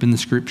 bound up in the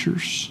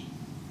Scriptures.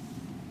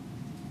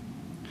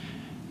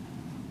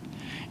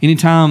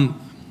 Anytime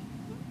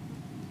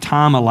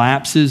time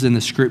elapses and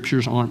the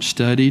Scriptures aren't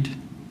studied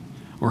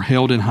or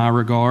held in high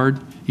regard,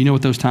 you know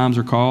what those times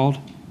are called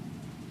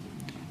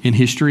in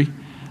history?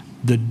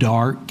 The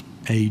Dark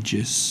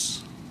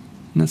Ages.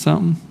 Isn't that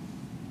something?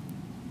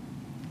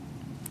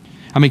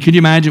 I mean, can you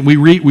imagine? We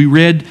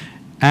read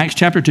Acts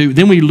chapter 2,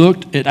 then we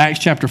looked at Acts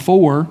chapter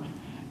 4,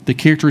 the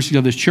characteristics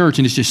of this church,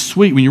 and it's just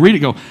sweet. When you read it,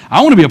 go,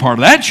 I want to be a part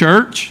of that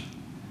church.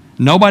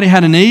 Nobody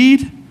had a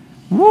need.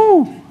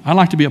 Woo! I'd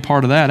like to be a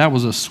part of that. That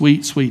was a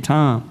sweet, sweet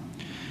time.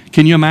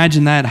 Can you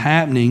imagine that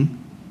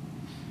happening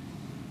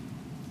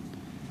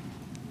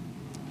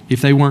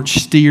if they weren't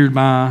steered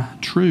by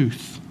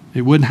truth?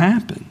 It wouldn't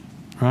happen,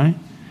 right?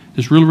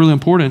 It's really, really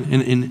important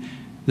in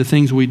the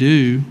things we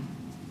do.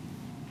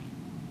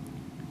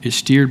 It's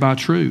steered by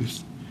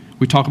truth.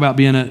 We talk about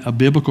being a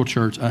biblical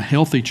church, a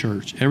healthy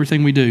church.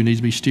 Everything we do needs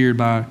to be steered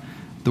by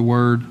the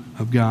Word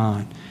of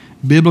God.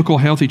 Biblical,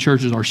 healthy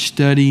churches are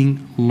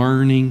studying,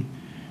 learning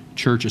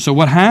churches. So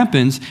what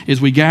happens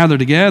is we gather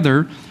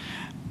together.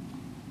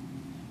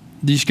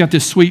 You just got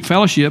this sweet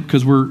fellowship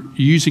because we're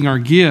using our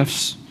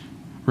gifts.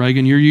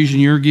 Reagan, you're using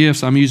your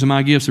gifts. I'm using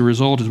my gifts. The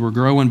result is we're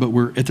growing, but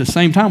we're at the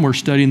same time we're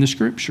studying the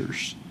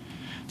Scriptures.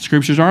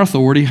 Scriptures are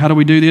authority. How do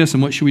we do this,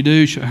 and what should we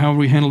do? How do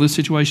we handle this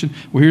situation?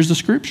 Well, here's the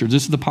Scriptures.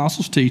 This is the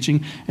apostles'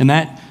 teaching, and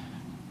that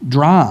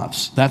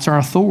drives. That's our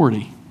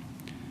authority.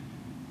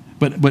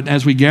 But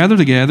as we gather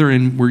together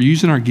and we're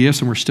using our gifts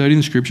and we're studying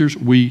the Scriptures,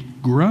 we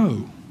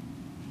grow.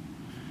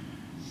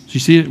 So you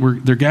see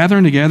it, they're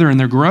gathering together and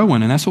they're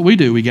growing, and that's what we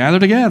do. We gather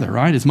together,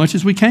 right, as much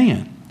as we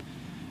can.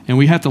 And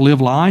we have to live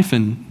life,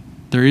 and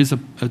there is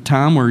a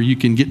time where you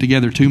can get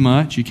together too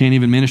much. You can't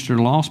even minister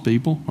to lost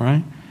people,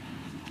 right?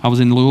 I was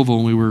in Louisville,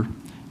 and we were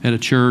at a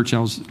church. I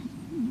was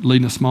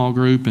leading a small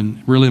group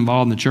and really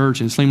involved in the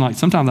church, and it seemed like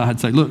sometimes I had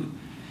to say, look,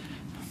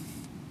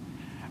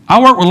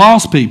 I work with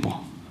lost people.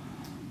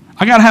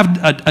 I got to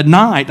have a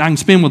night I can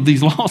spend with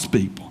these lost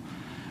people,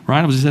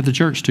 right? I was just at the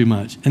church too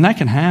much. And that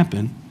can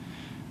happen,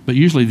 but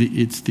usually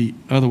it's the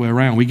other way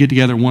around. We get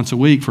together once a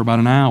week for about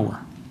an hour.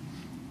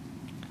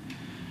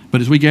 But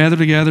as we gather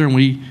together and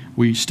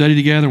we study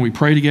together and we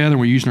pray together and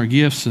we're using our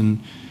gifts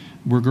and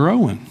we're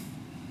growing.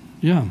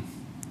 Yeah.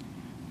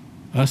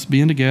 Us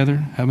being together,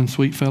 having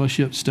sweet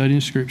fellowship, studying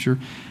Scripture,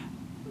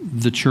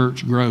 the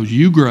church grows.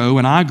 You grow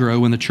and I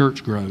grow and the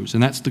church grows.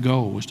 And that's the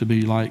goal, is to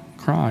be like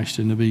Christ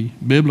and to be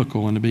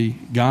biblical and to be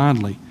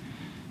godly.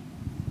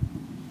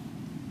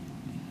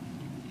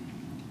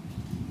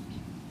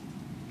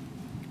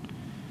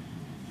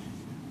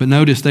 But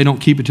notice they don't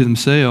keep it to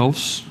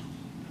themselves,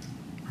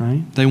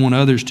 right? They want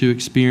others to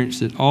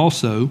experience it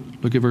also.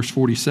 Look at verse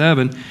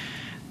 47.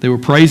 They were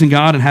praising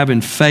God and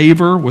having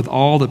favor with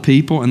all the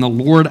people, and the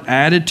Lord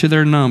added to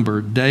their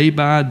number day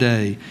by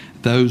day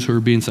those who are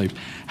being saved.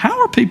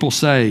 How are people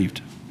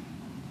saved?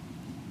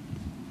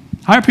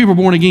 How are people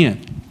born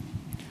again?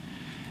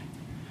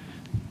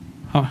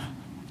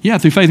 Yeah,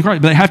 through faith in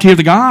Christ, but they have to hear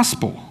the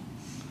gospel.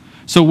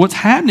 So what's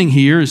happening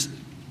here is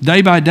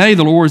day by day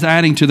the Lord is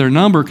adding to their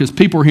number because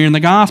people are hearing the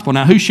gospel.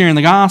 Now, who's sharing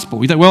the gospel?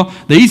 We think, well,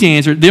 the easy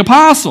answer, the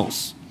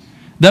apostles.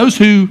 Those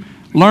who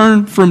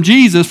learn from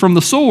Jesus, from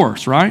the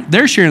source, right?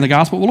 They're sharing the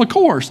gospel. Well, of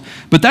course.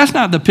 But that's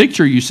not the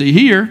picture you see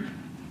here.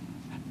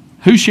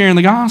 Who's sharing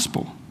the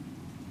gospel?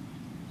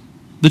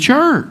 The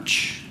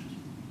church.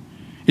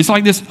 It's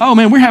like this, oh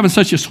man, we're having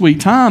such a sweet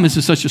time. This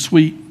is such a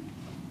sweet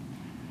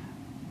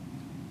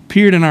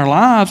period in our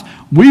lives.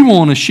 We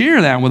want to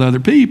share that with other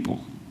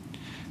people.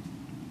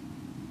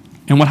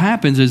 And what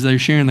happens is they're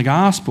sharing the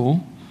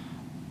gospel.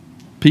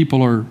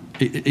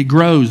 It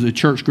grows, the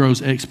church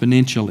grows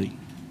exponentially.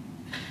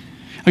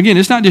 Again,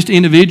 it's not just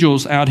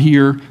individuals out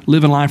here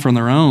living life on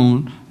their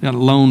own,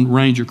 Lone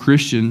Ranger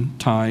Christian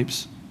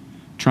types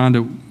trying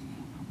to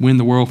win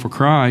the world for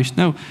Christ.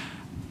 No,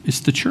 it's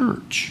the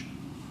church.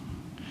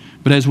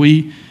 But as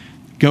we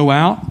go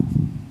out,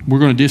 we're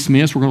going to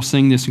dismiss. We're going to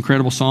sing this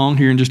incredible song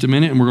here in just a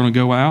minute, and we're going to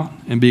go out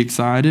and be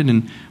excited,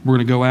 and we're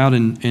going to go out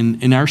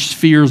in our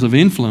spheres of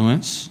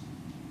influence.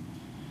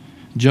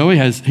 Joey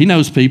he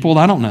knows people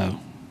I don't know.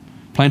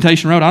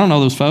 Plantation Road, I don't know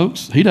those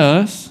folks. He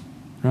does,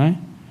 right?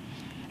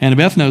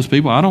 Annabeth knows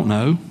people I don't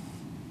know.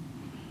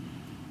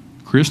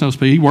 Chris knows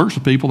people. He works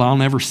with people that I'll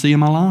never see in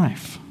my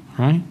life,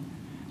 right?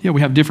 Yeah,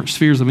 we have different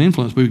spheres of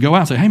influence. We would go out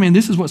and say, hey, man,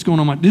 this is what's going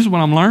on. This is what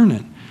I'm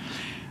learning.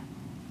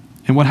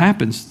 And what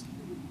happens?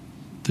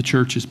 The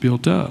church is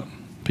built up.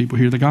 People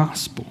hear the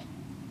gospel.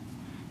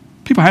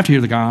 People have to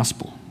hear the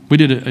gospel. We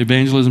did an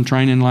evangelism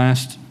training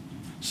last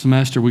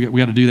semester. We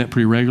got to do that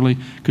pretty regularly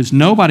because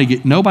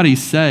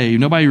nobody's saved,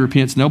 nobody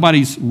repents,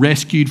 nobody's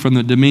rescued from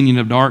the dominion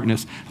of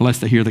darkness unless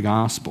they hear the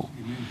gospel.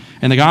 Amen.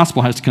 And the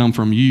gospel has to come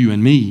from you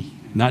and me,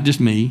 not just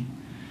me,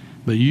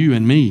 but you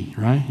and me,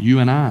 right? You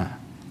and I.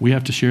 We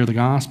have to share the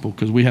gospel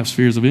because we have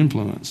spheres of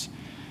influence,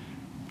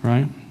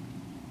 right?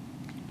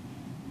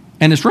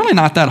 And it's really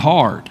not that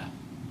hard.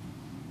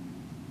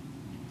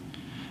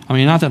 I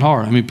mean, not that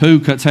hard. I mean, Pooh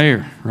cuts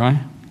hair, right?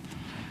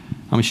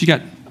 I mean, she's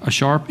got a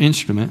sharp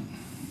instrument,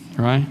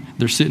 right?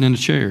 They're sitting in a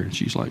chair, and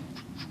she's like,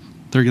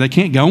 they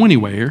can't go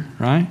anywhere,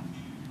 right?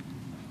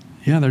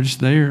 Yeah, they're just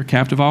there, a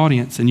captive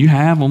audience, and you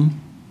have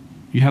them.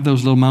 You have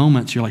those little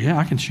moments. You're like, yeah,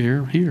 I can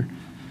share here.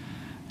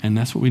 And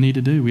that's what we need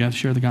to do. We have to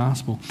share the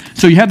gospel.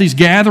 So you have these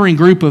gathering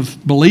group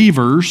of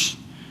believers,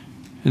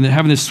 and they're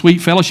having this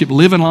sweet fellowship,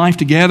 living life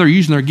together,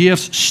 using their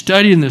gifts,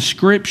 studying the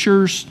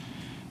scriptures,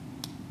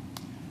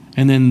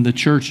 and then the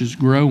church is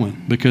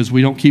growing because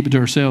we don't keep it to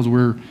ourselves.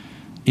 We're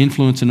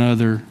influencing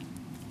other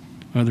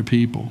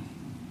people.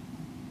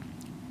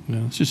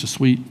 Well, it's just a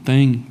sweet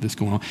thing that's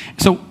going on.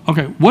 So,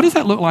 okay, what does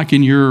that look like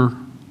in your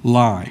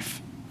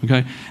life?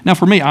 Okay, now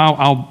for me,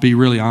 I'll be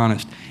really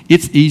honest.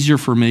 It's easier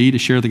for me to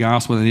share the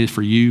gospel than it is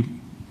for you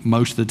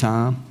most of the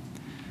time.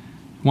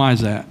 Why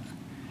is that?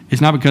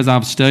 It's not because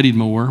I've studied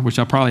more, which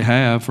I probably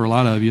have for a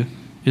lot of you.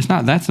 That's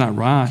not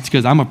right. It's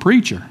because I'm a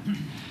preacher.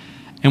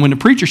 And when the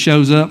preacher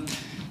shows up,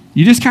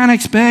 you just kind of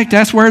expect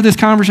that's where this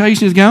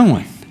conversation is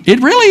going.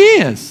 It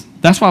really is.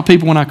 That's why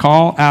people, when I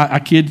call, I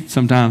kid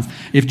sometimes.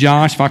 If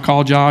I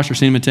call Josh or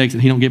send him a text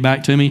and he don't get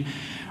back to me,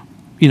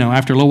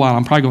 after a little while,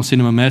 I'm probably going to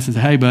send him a message and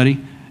say, hey, buddy,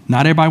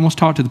 not everybody wants to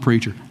talk to the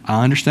preacher.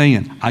 I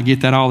understand. I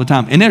get that all the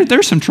time. And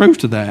there's some truth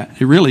to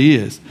that. It really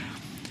is.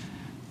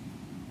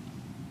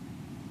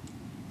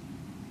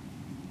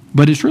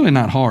 But it's really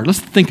not hard. Let's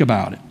think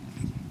about it.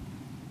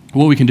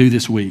 What we can do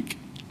this week.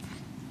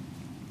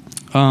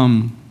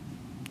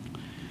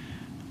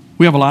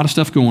 We have a lot of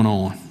stuff going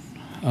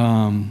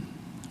on.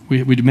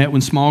 We met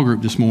with small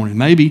group this morning.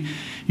 Maybe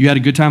you had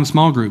a good time in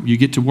small group. You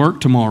get to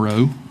work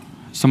tomorrow.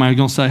 Somebody's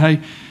going to say,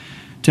 hey,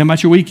 Tell them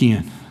about your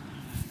weekend.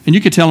 And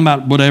you could tell them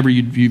about whatever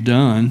you've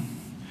done.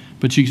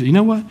 But you say, you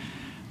know what?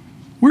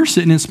 We're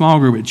sitting in small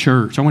group at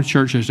church. I went to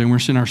church yesterday, and we're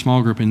sitting in our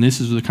small group, and this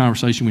is the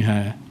conversation we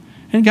had.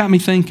 And it got me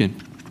thinking.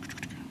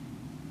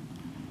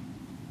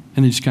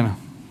 And they just kind of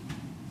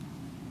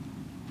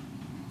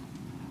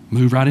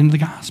move right into the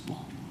gospel.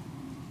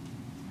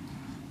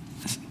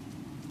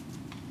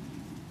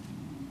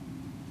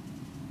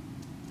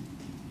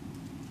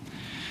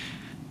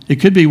 It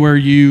could be where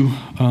you're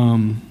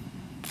in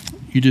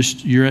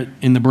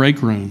the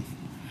break room,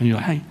 and you're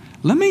like,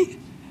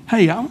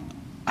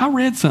 I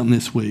read something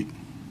this week.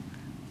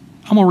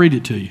 I'm going to read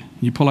it to you.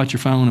 You pull out your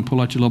phone and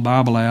pull out your little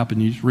Bible app,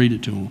 and you just read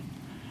it to them.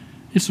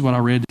 This is what I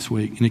read this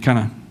week. And it kind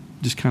of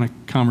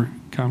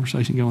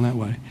conversation going that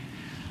way.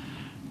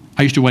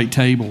 I used to wait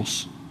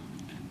tables,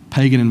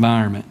 pagan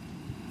environment,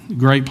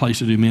 great place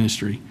to do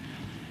ministry.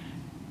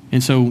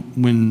 And so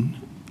when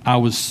I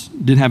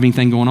didn't have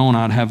anything going on,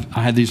 I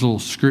had these little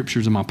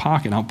scriptures in my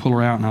pocket, and I would pull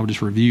her out and I would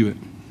just review it.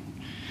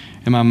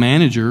 And my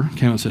manager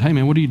came up and said, "Hey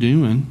man, what are you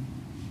doing?"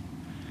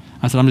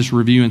 I said, "I'm just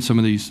reviewing some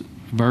of these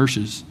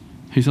verses."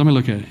 He said, "Let me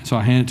look at it." So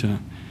I handed it to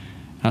him.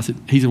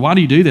 And he said, "Why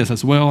do you do this?" I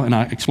said, "Well," and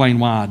I explained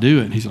why I do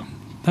it. And he said,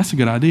 "That's a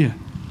good idea.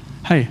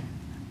 Hey,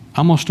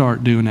 I'm going to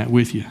start doing that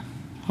with you."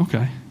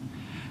 Okay.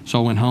 So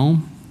I went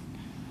home.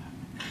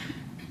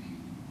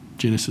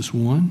 Genesis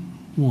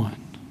 1:1.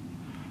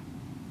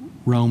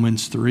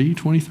 Romans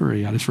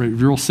 3:23. I just read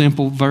real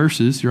simple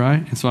verses,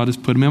 right? And so I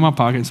just put them in my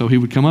pocket. And so he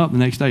would come up the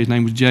next day. His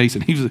name was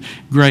Jason. He was a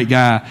great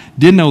guy.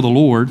 Didn't know the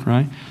Lord,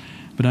 right?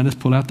 But I just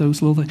pulled out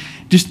those little things.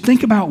 Just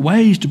think about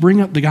ways to bring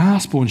up the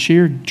gospel and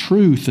share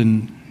truth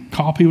and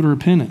call people to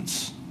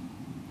repentance.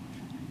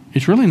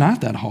 It's really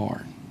not that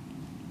hard.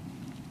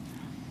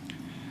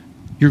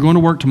 You're going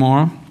to work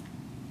tomorrow,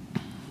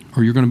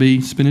 or you're going to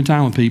be spending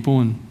time with people,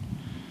 and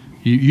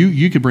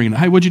you could bring it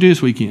up. Hey, what'd you do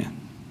this weekend?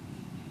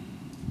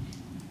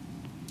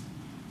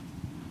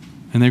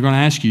 And they're going to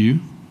ask you,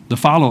 the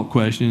follow-up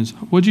question is,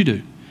 what'd you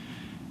do?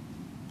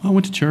 "Well, I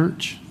went to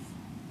church."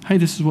 Hey,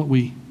 this is what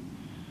we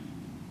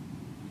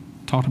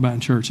talked about in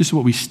church. This is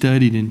what we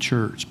studied in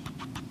church.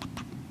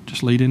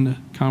 Just lead into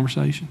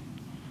conversation.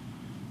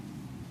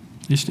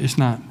 It's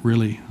not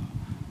really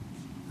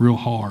real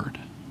hard.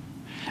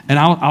 And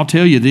I'll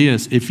tell you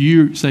this, if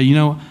you say,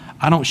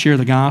 I don't share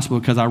the gospel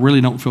because I really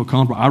don't feel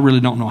comfortable, I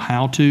really don't know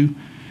how to,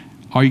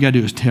 all you got to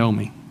do is tell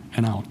me,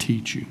 and I'll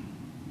teach you.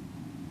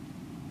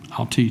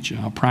 I'll teach you.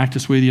 I'll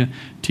practice with you,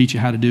 teach you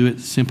how to do it,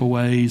 simple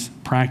ways,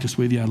 practice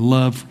with you. I'd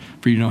love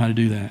for you to know how to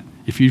do that.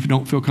 If you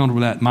don't feel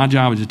comfortable with that, my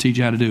job is to teach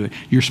you how to do it.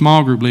 Your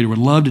small group leader would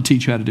love to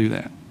teach you how to do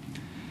that.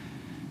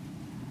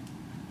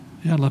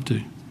 Yeah, I'd love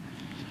to.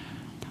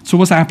 So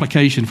what's the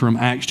application from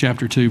Acts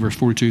chapter 2, verse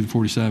 42 to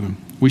 47?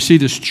 We see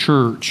this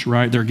church,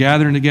 right? They're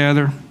gathering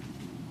together.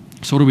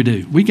 So what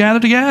do? We gather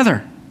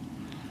together.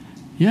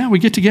 Yeah, we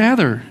get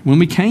together when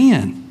we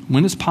can,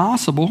 when it's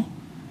possible.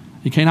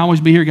 You can't always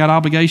be here, got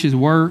obligations,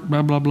 work,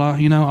 blah, blah, blah,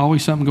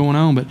 always something going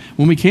on. But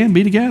when we can,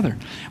 be together.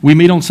 We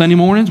meet on Sunday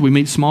mornings. We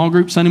meet small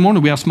groups Sunday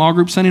morning. We have small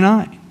groups Sunday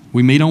night.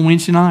 We meet on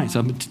Wednesday nights.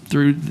 Up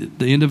through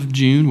the end of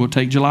June, we'll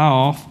take July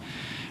off.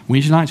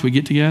 Wednesday nights, we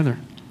get together.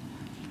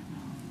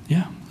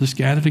 Yeah, let's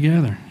gather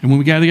together. And when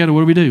we gather together,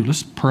 what do?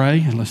 Let's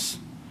pray and let's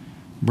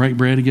break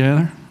bread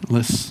together.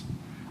 Let's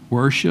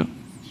worship.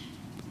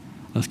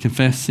 Let's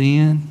confess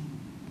sin.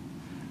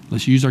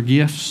 Let's use our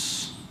gifts.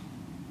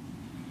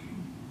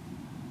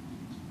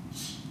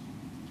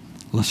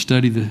 Let's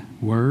study the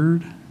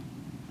Word.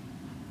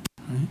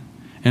 Right?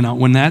 And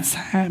when that's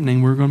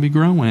happening, we're going to be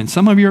growing. And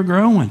some of you are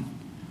growing.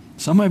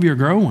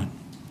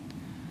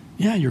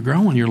 Yeah, you're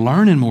growing. You're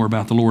learning more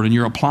about the Lord, and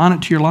you're applying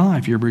it to your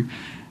life.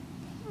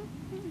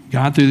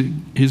 God, through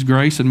His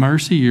grace and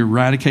mercy, you're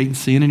eradicating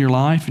sin in your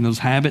life, and those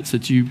habits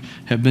that you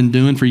have been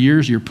doing for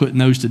years, you're putting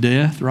those to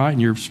death, right?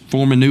 And you're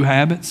forming new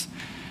habits.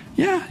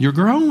 Yeah, you're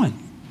growing.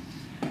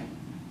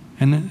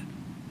 And then,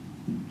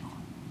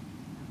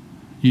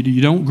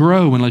 you don't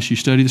grow unless you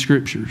study the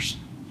Scriptures.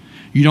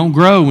 You don't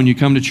grow when you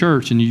come to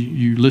church and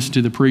you listen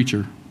to the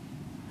preacher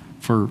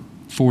for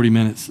 40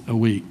 minutes a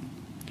week.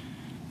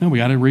 No, we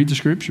got to read the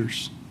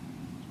Scriptures.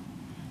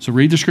 So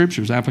read the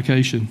Scriptures,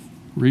 application.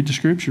 Read the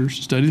Scriptures,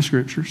 study the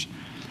Scriptures.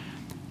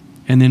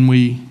 And then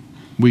we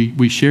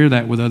share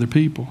that with other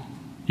people.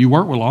 You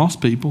work with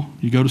lost people.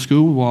 You go to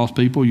school with lost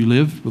people. You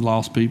live with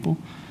lost people.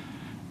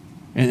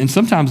 And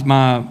sometimes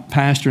my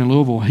pastor in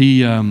Louisville,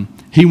 he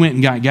went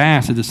and got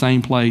gas at the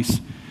same place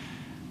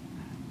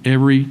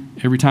every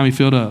time he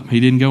filled up. He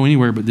didn't go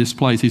anywhere but this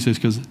place. He says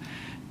because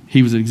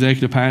he was an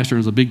executive pastor. It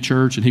was a big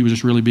church, and he was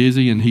just really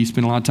busy, and he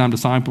spent a lot of time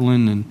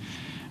discipling.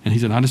 And he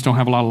said, I just don't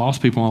have a lot of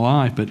lost people in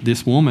my life. But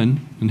this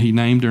woman, and he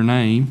named her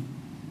name,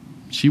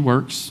 she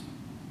works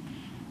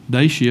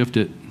day shift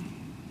at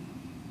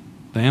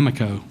the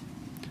Amico.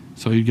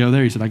 So he'd go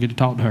there. He said, I get to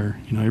talk to her,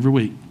 every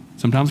week,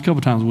 sometimes a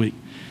couple times a week.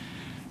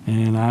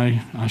 And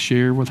I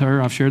share with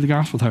her. I've shared the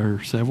gospel with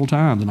her several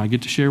times, and I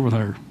get to share with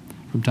her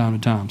from time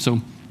to time.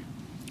 So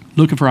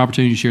looking for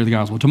opportunity to share the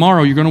gospel.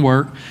 Tomorrow you're going to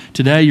work.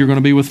 Today you're going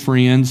to be with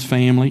friends,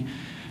 family.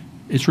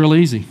 It's real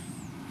easy.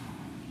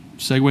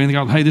 segue in the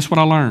gospel. Hey, this is what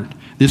I learned.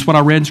 This is what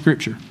I read in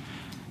Scripture,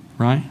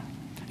 right?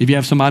 If you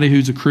have somebody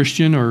who's a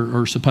Christian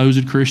or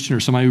supposed Christian or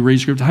somebody who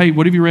reads Scripture, hey,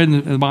 what have you read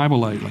in the Bible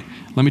lately?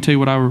 Let me tell you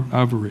what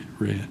I've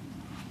read.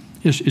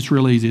 It's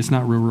real easy. It's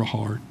not real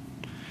hard.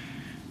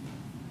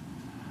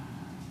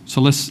 So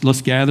let's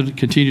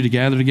continue to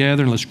gather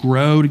together, and let's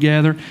grow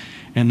together,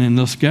 and then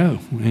let's go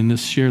and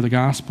let's share the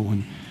gospel.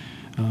 And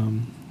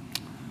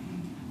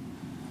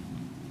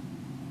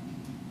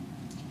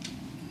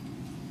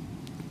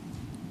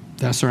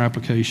that's our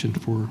application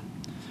for.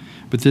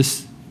 But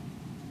this,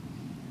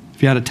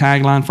 if you had a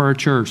tagline for our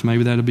church,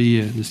 maybe that'll be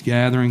it. Just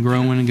gathering,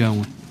 growing, and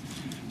going.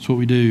 That's what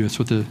we do. That's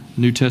what the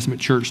New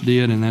Testament church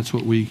did, and that's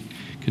what we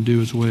can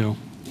do as well.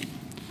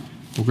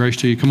 Well, grace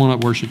to you. Come on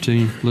up, worship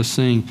team. Let's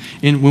sing.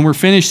 And when we're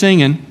finished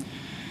singing,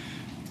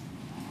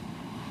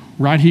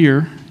 right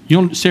here,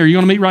 Sarah, you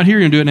want to meet right here?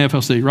 You're going to do it in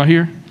FLC? Right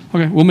here?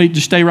 Okay, we'll meet.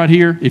 Just stay right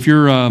here. If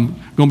you're going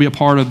to be a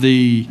part of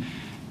the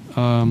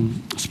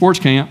sports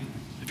camp,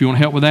 if you want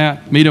to help with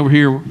that, meet over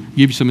here. We'll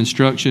give you some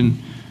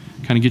instruction,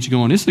 kind of get you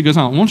going. This is a good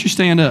song. Why don't you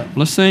stand up?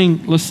 Let's sing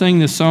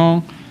this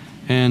song,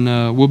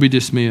 and we'll be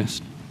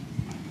dismissed.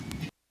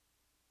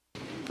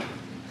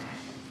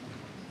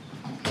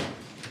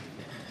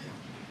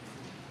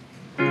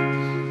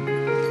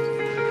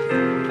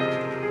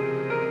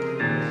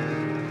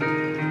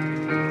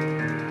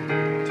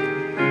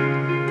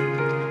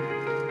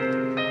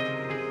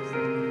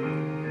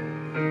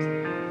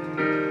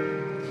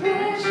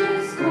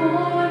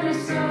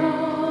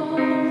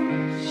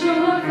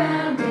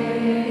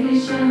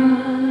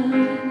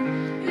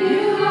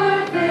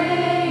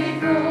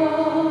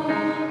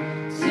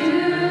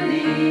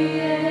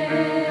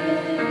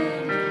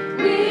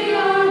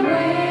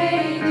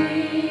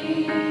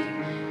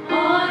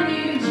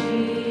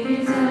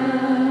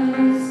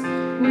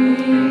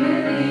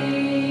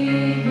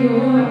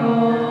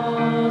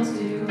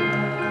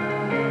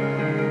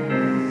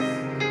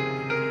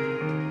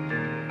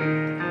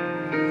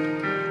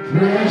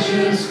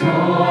 Precious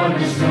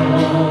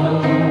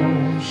cornerstone,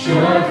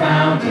 sure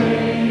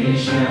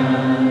foundation,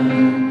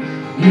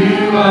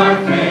 you are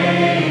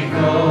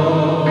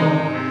faithful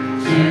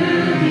to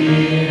the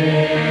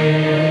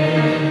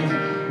end.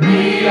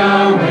 We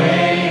are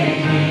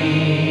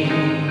waiting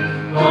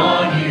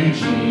on you,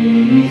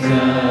 Jesus.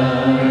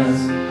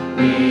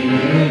 We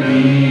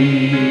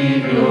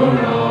believe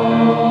you're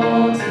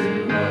all to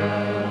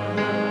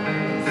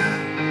us.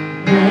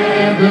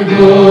 Let the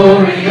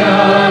glory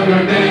of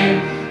your name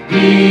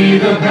be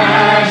the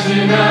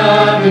passion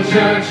of the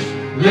church.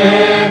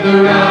 Let the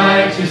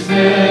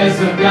righteousness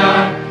of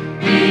God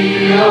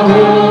be a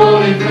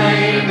holy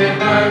flame that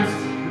burns.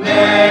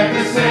 Let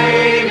the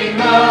saving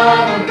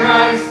love of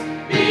Christ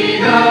be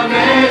the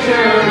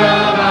measure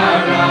of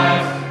our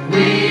lives.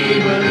 We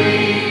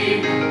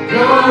believe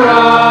you're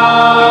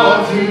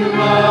all to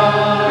us.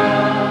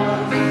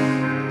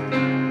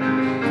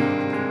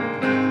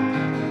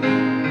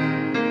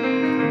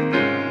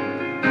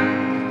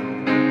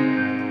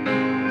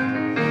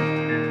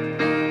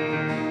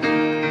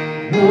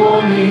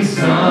 Holy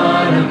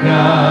Son of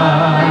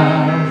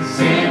God,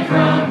 sent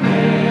from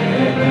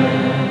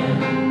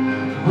heaven,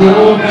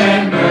 hope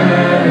and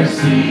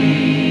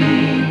mercy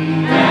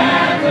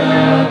at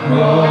the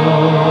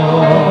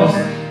cross.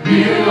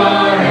 You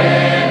are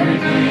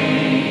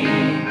everything,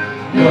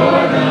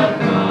 you're the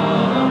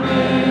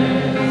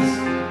promise.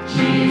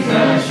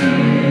 Jesus,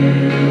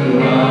 you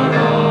are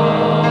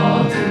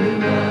all to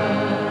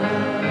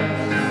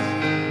us.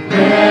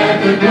 Let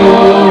the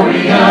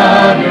glory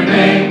of your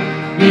name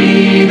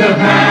be the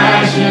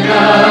passion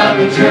of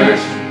the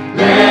church.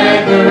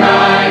 Let the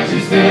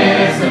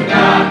righteousness of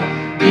God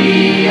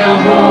be a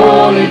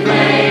holy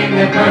flame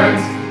that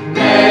burns.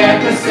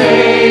 Let the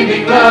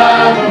saving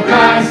love of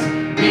Christ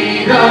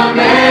be the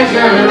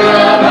measure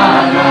of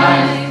our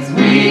lives.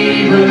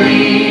 We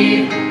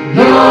believe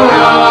you're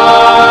all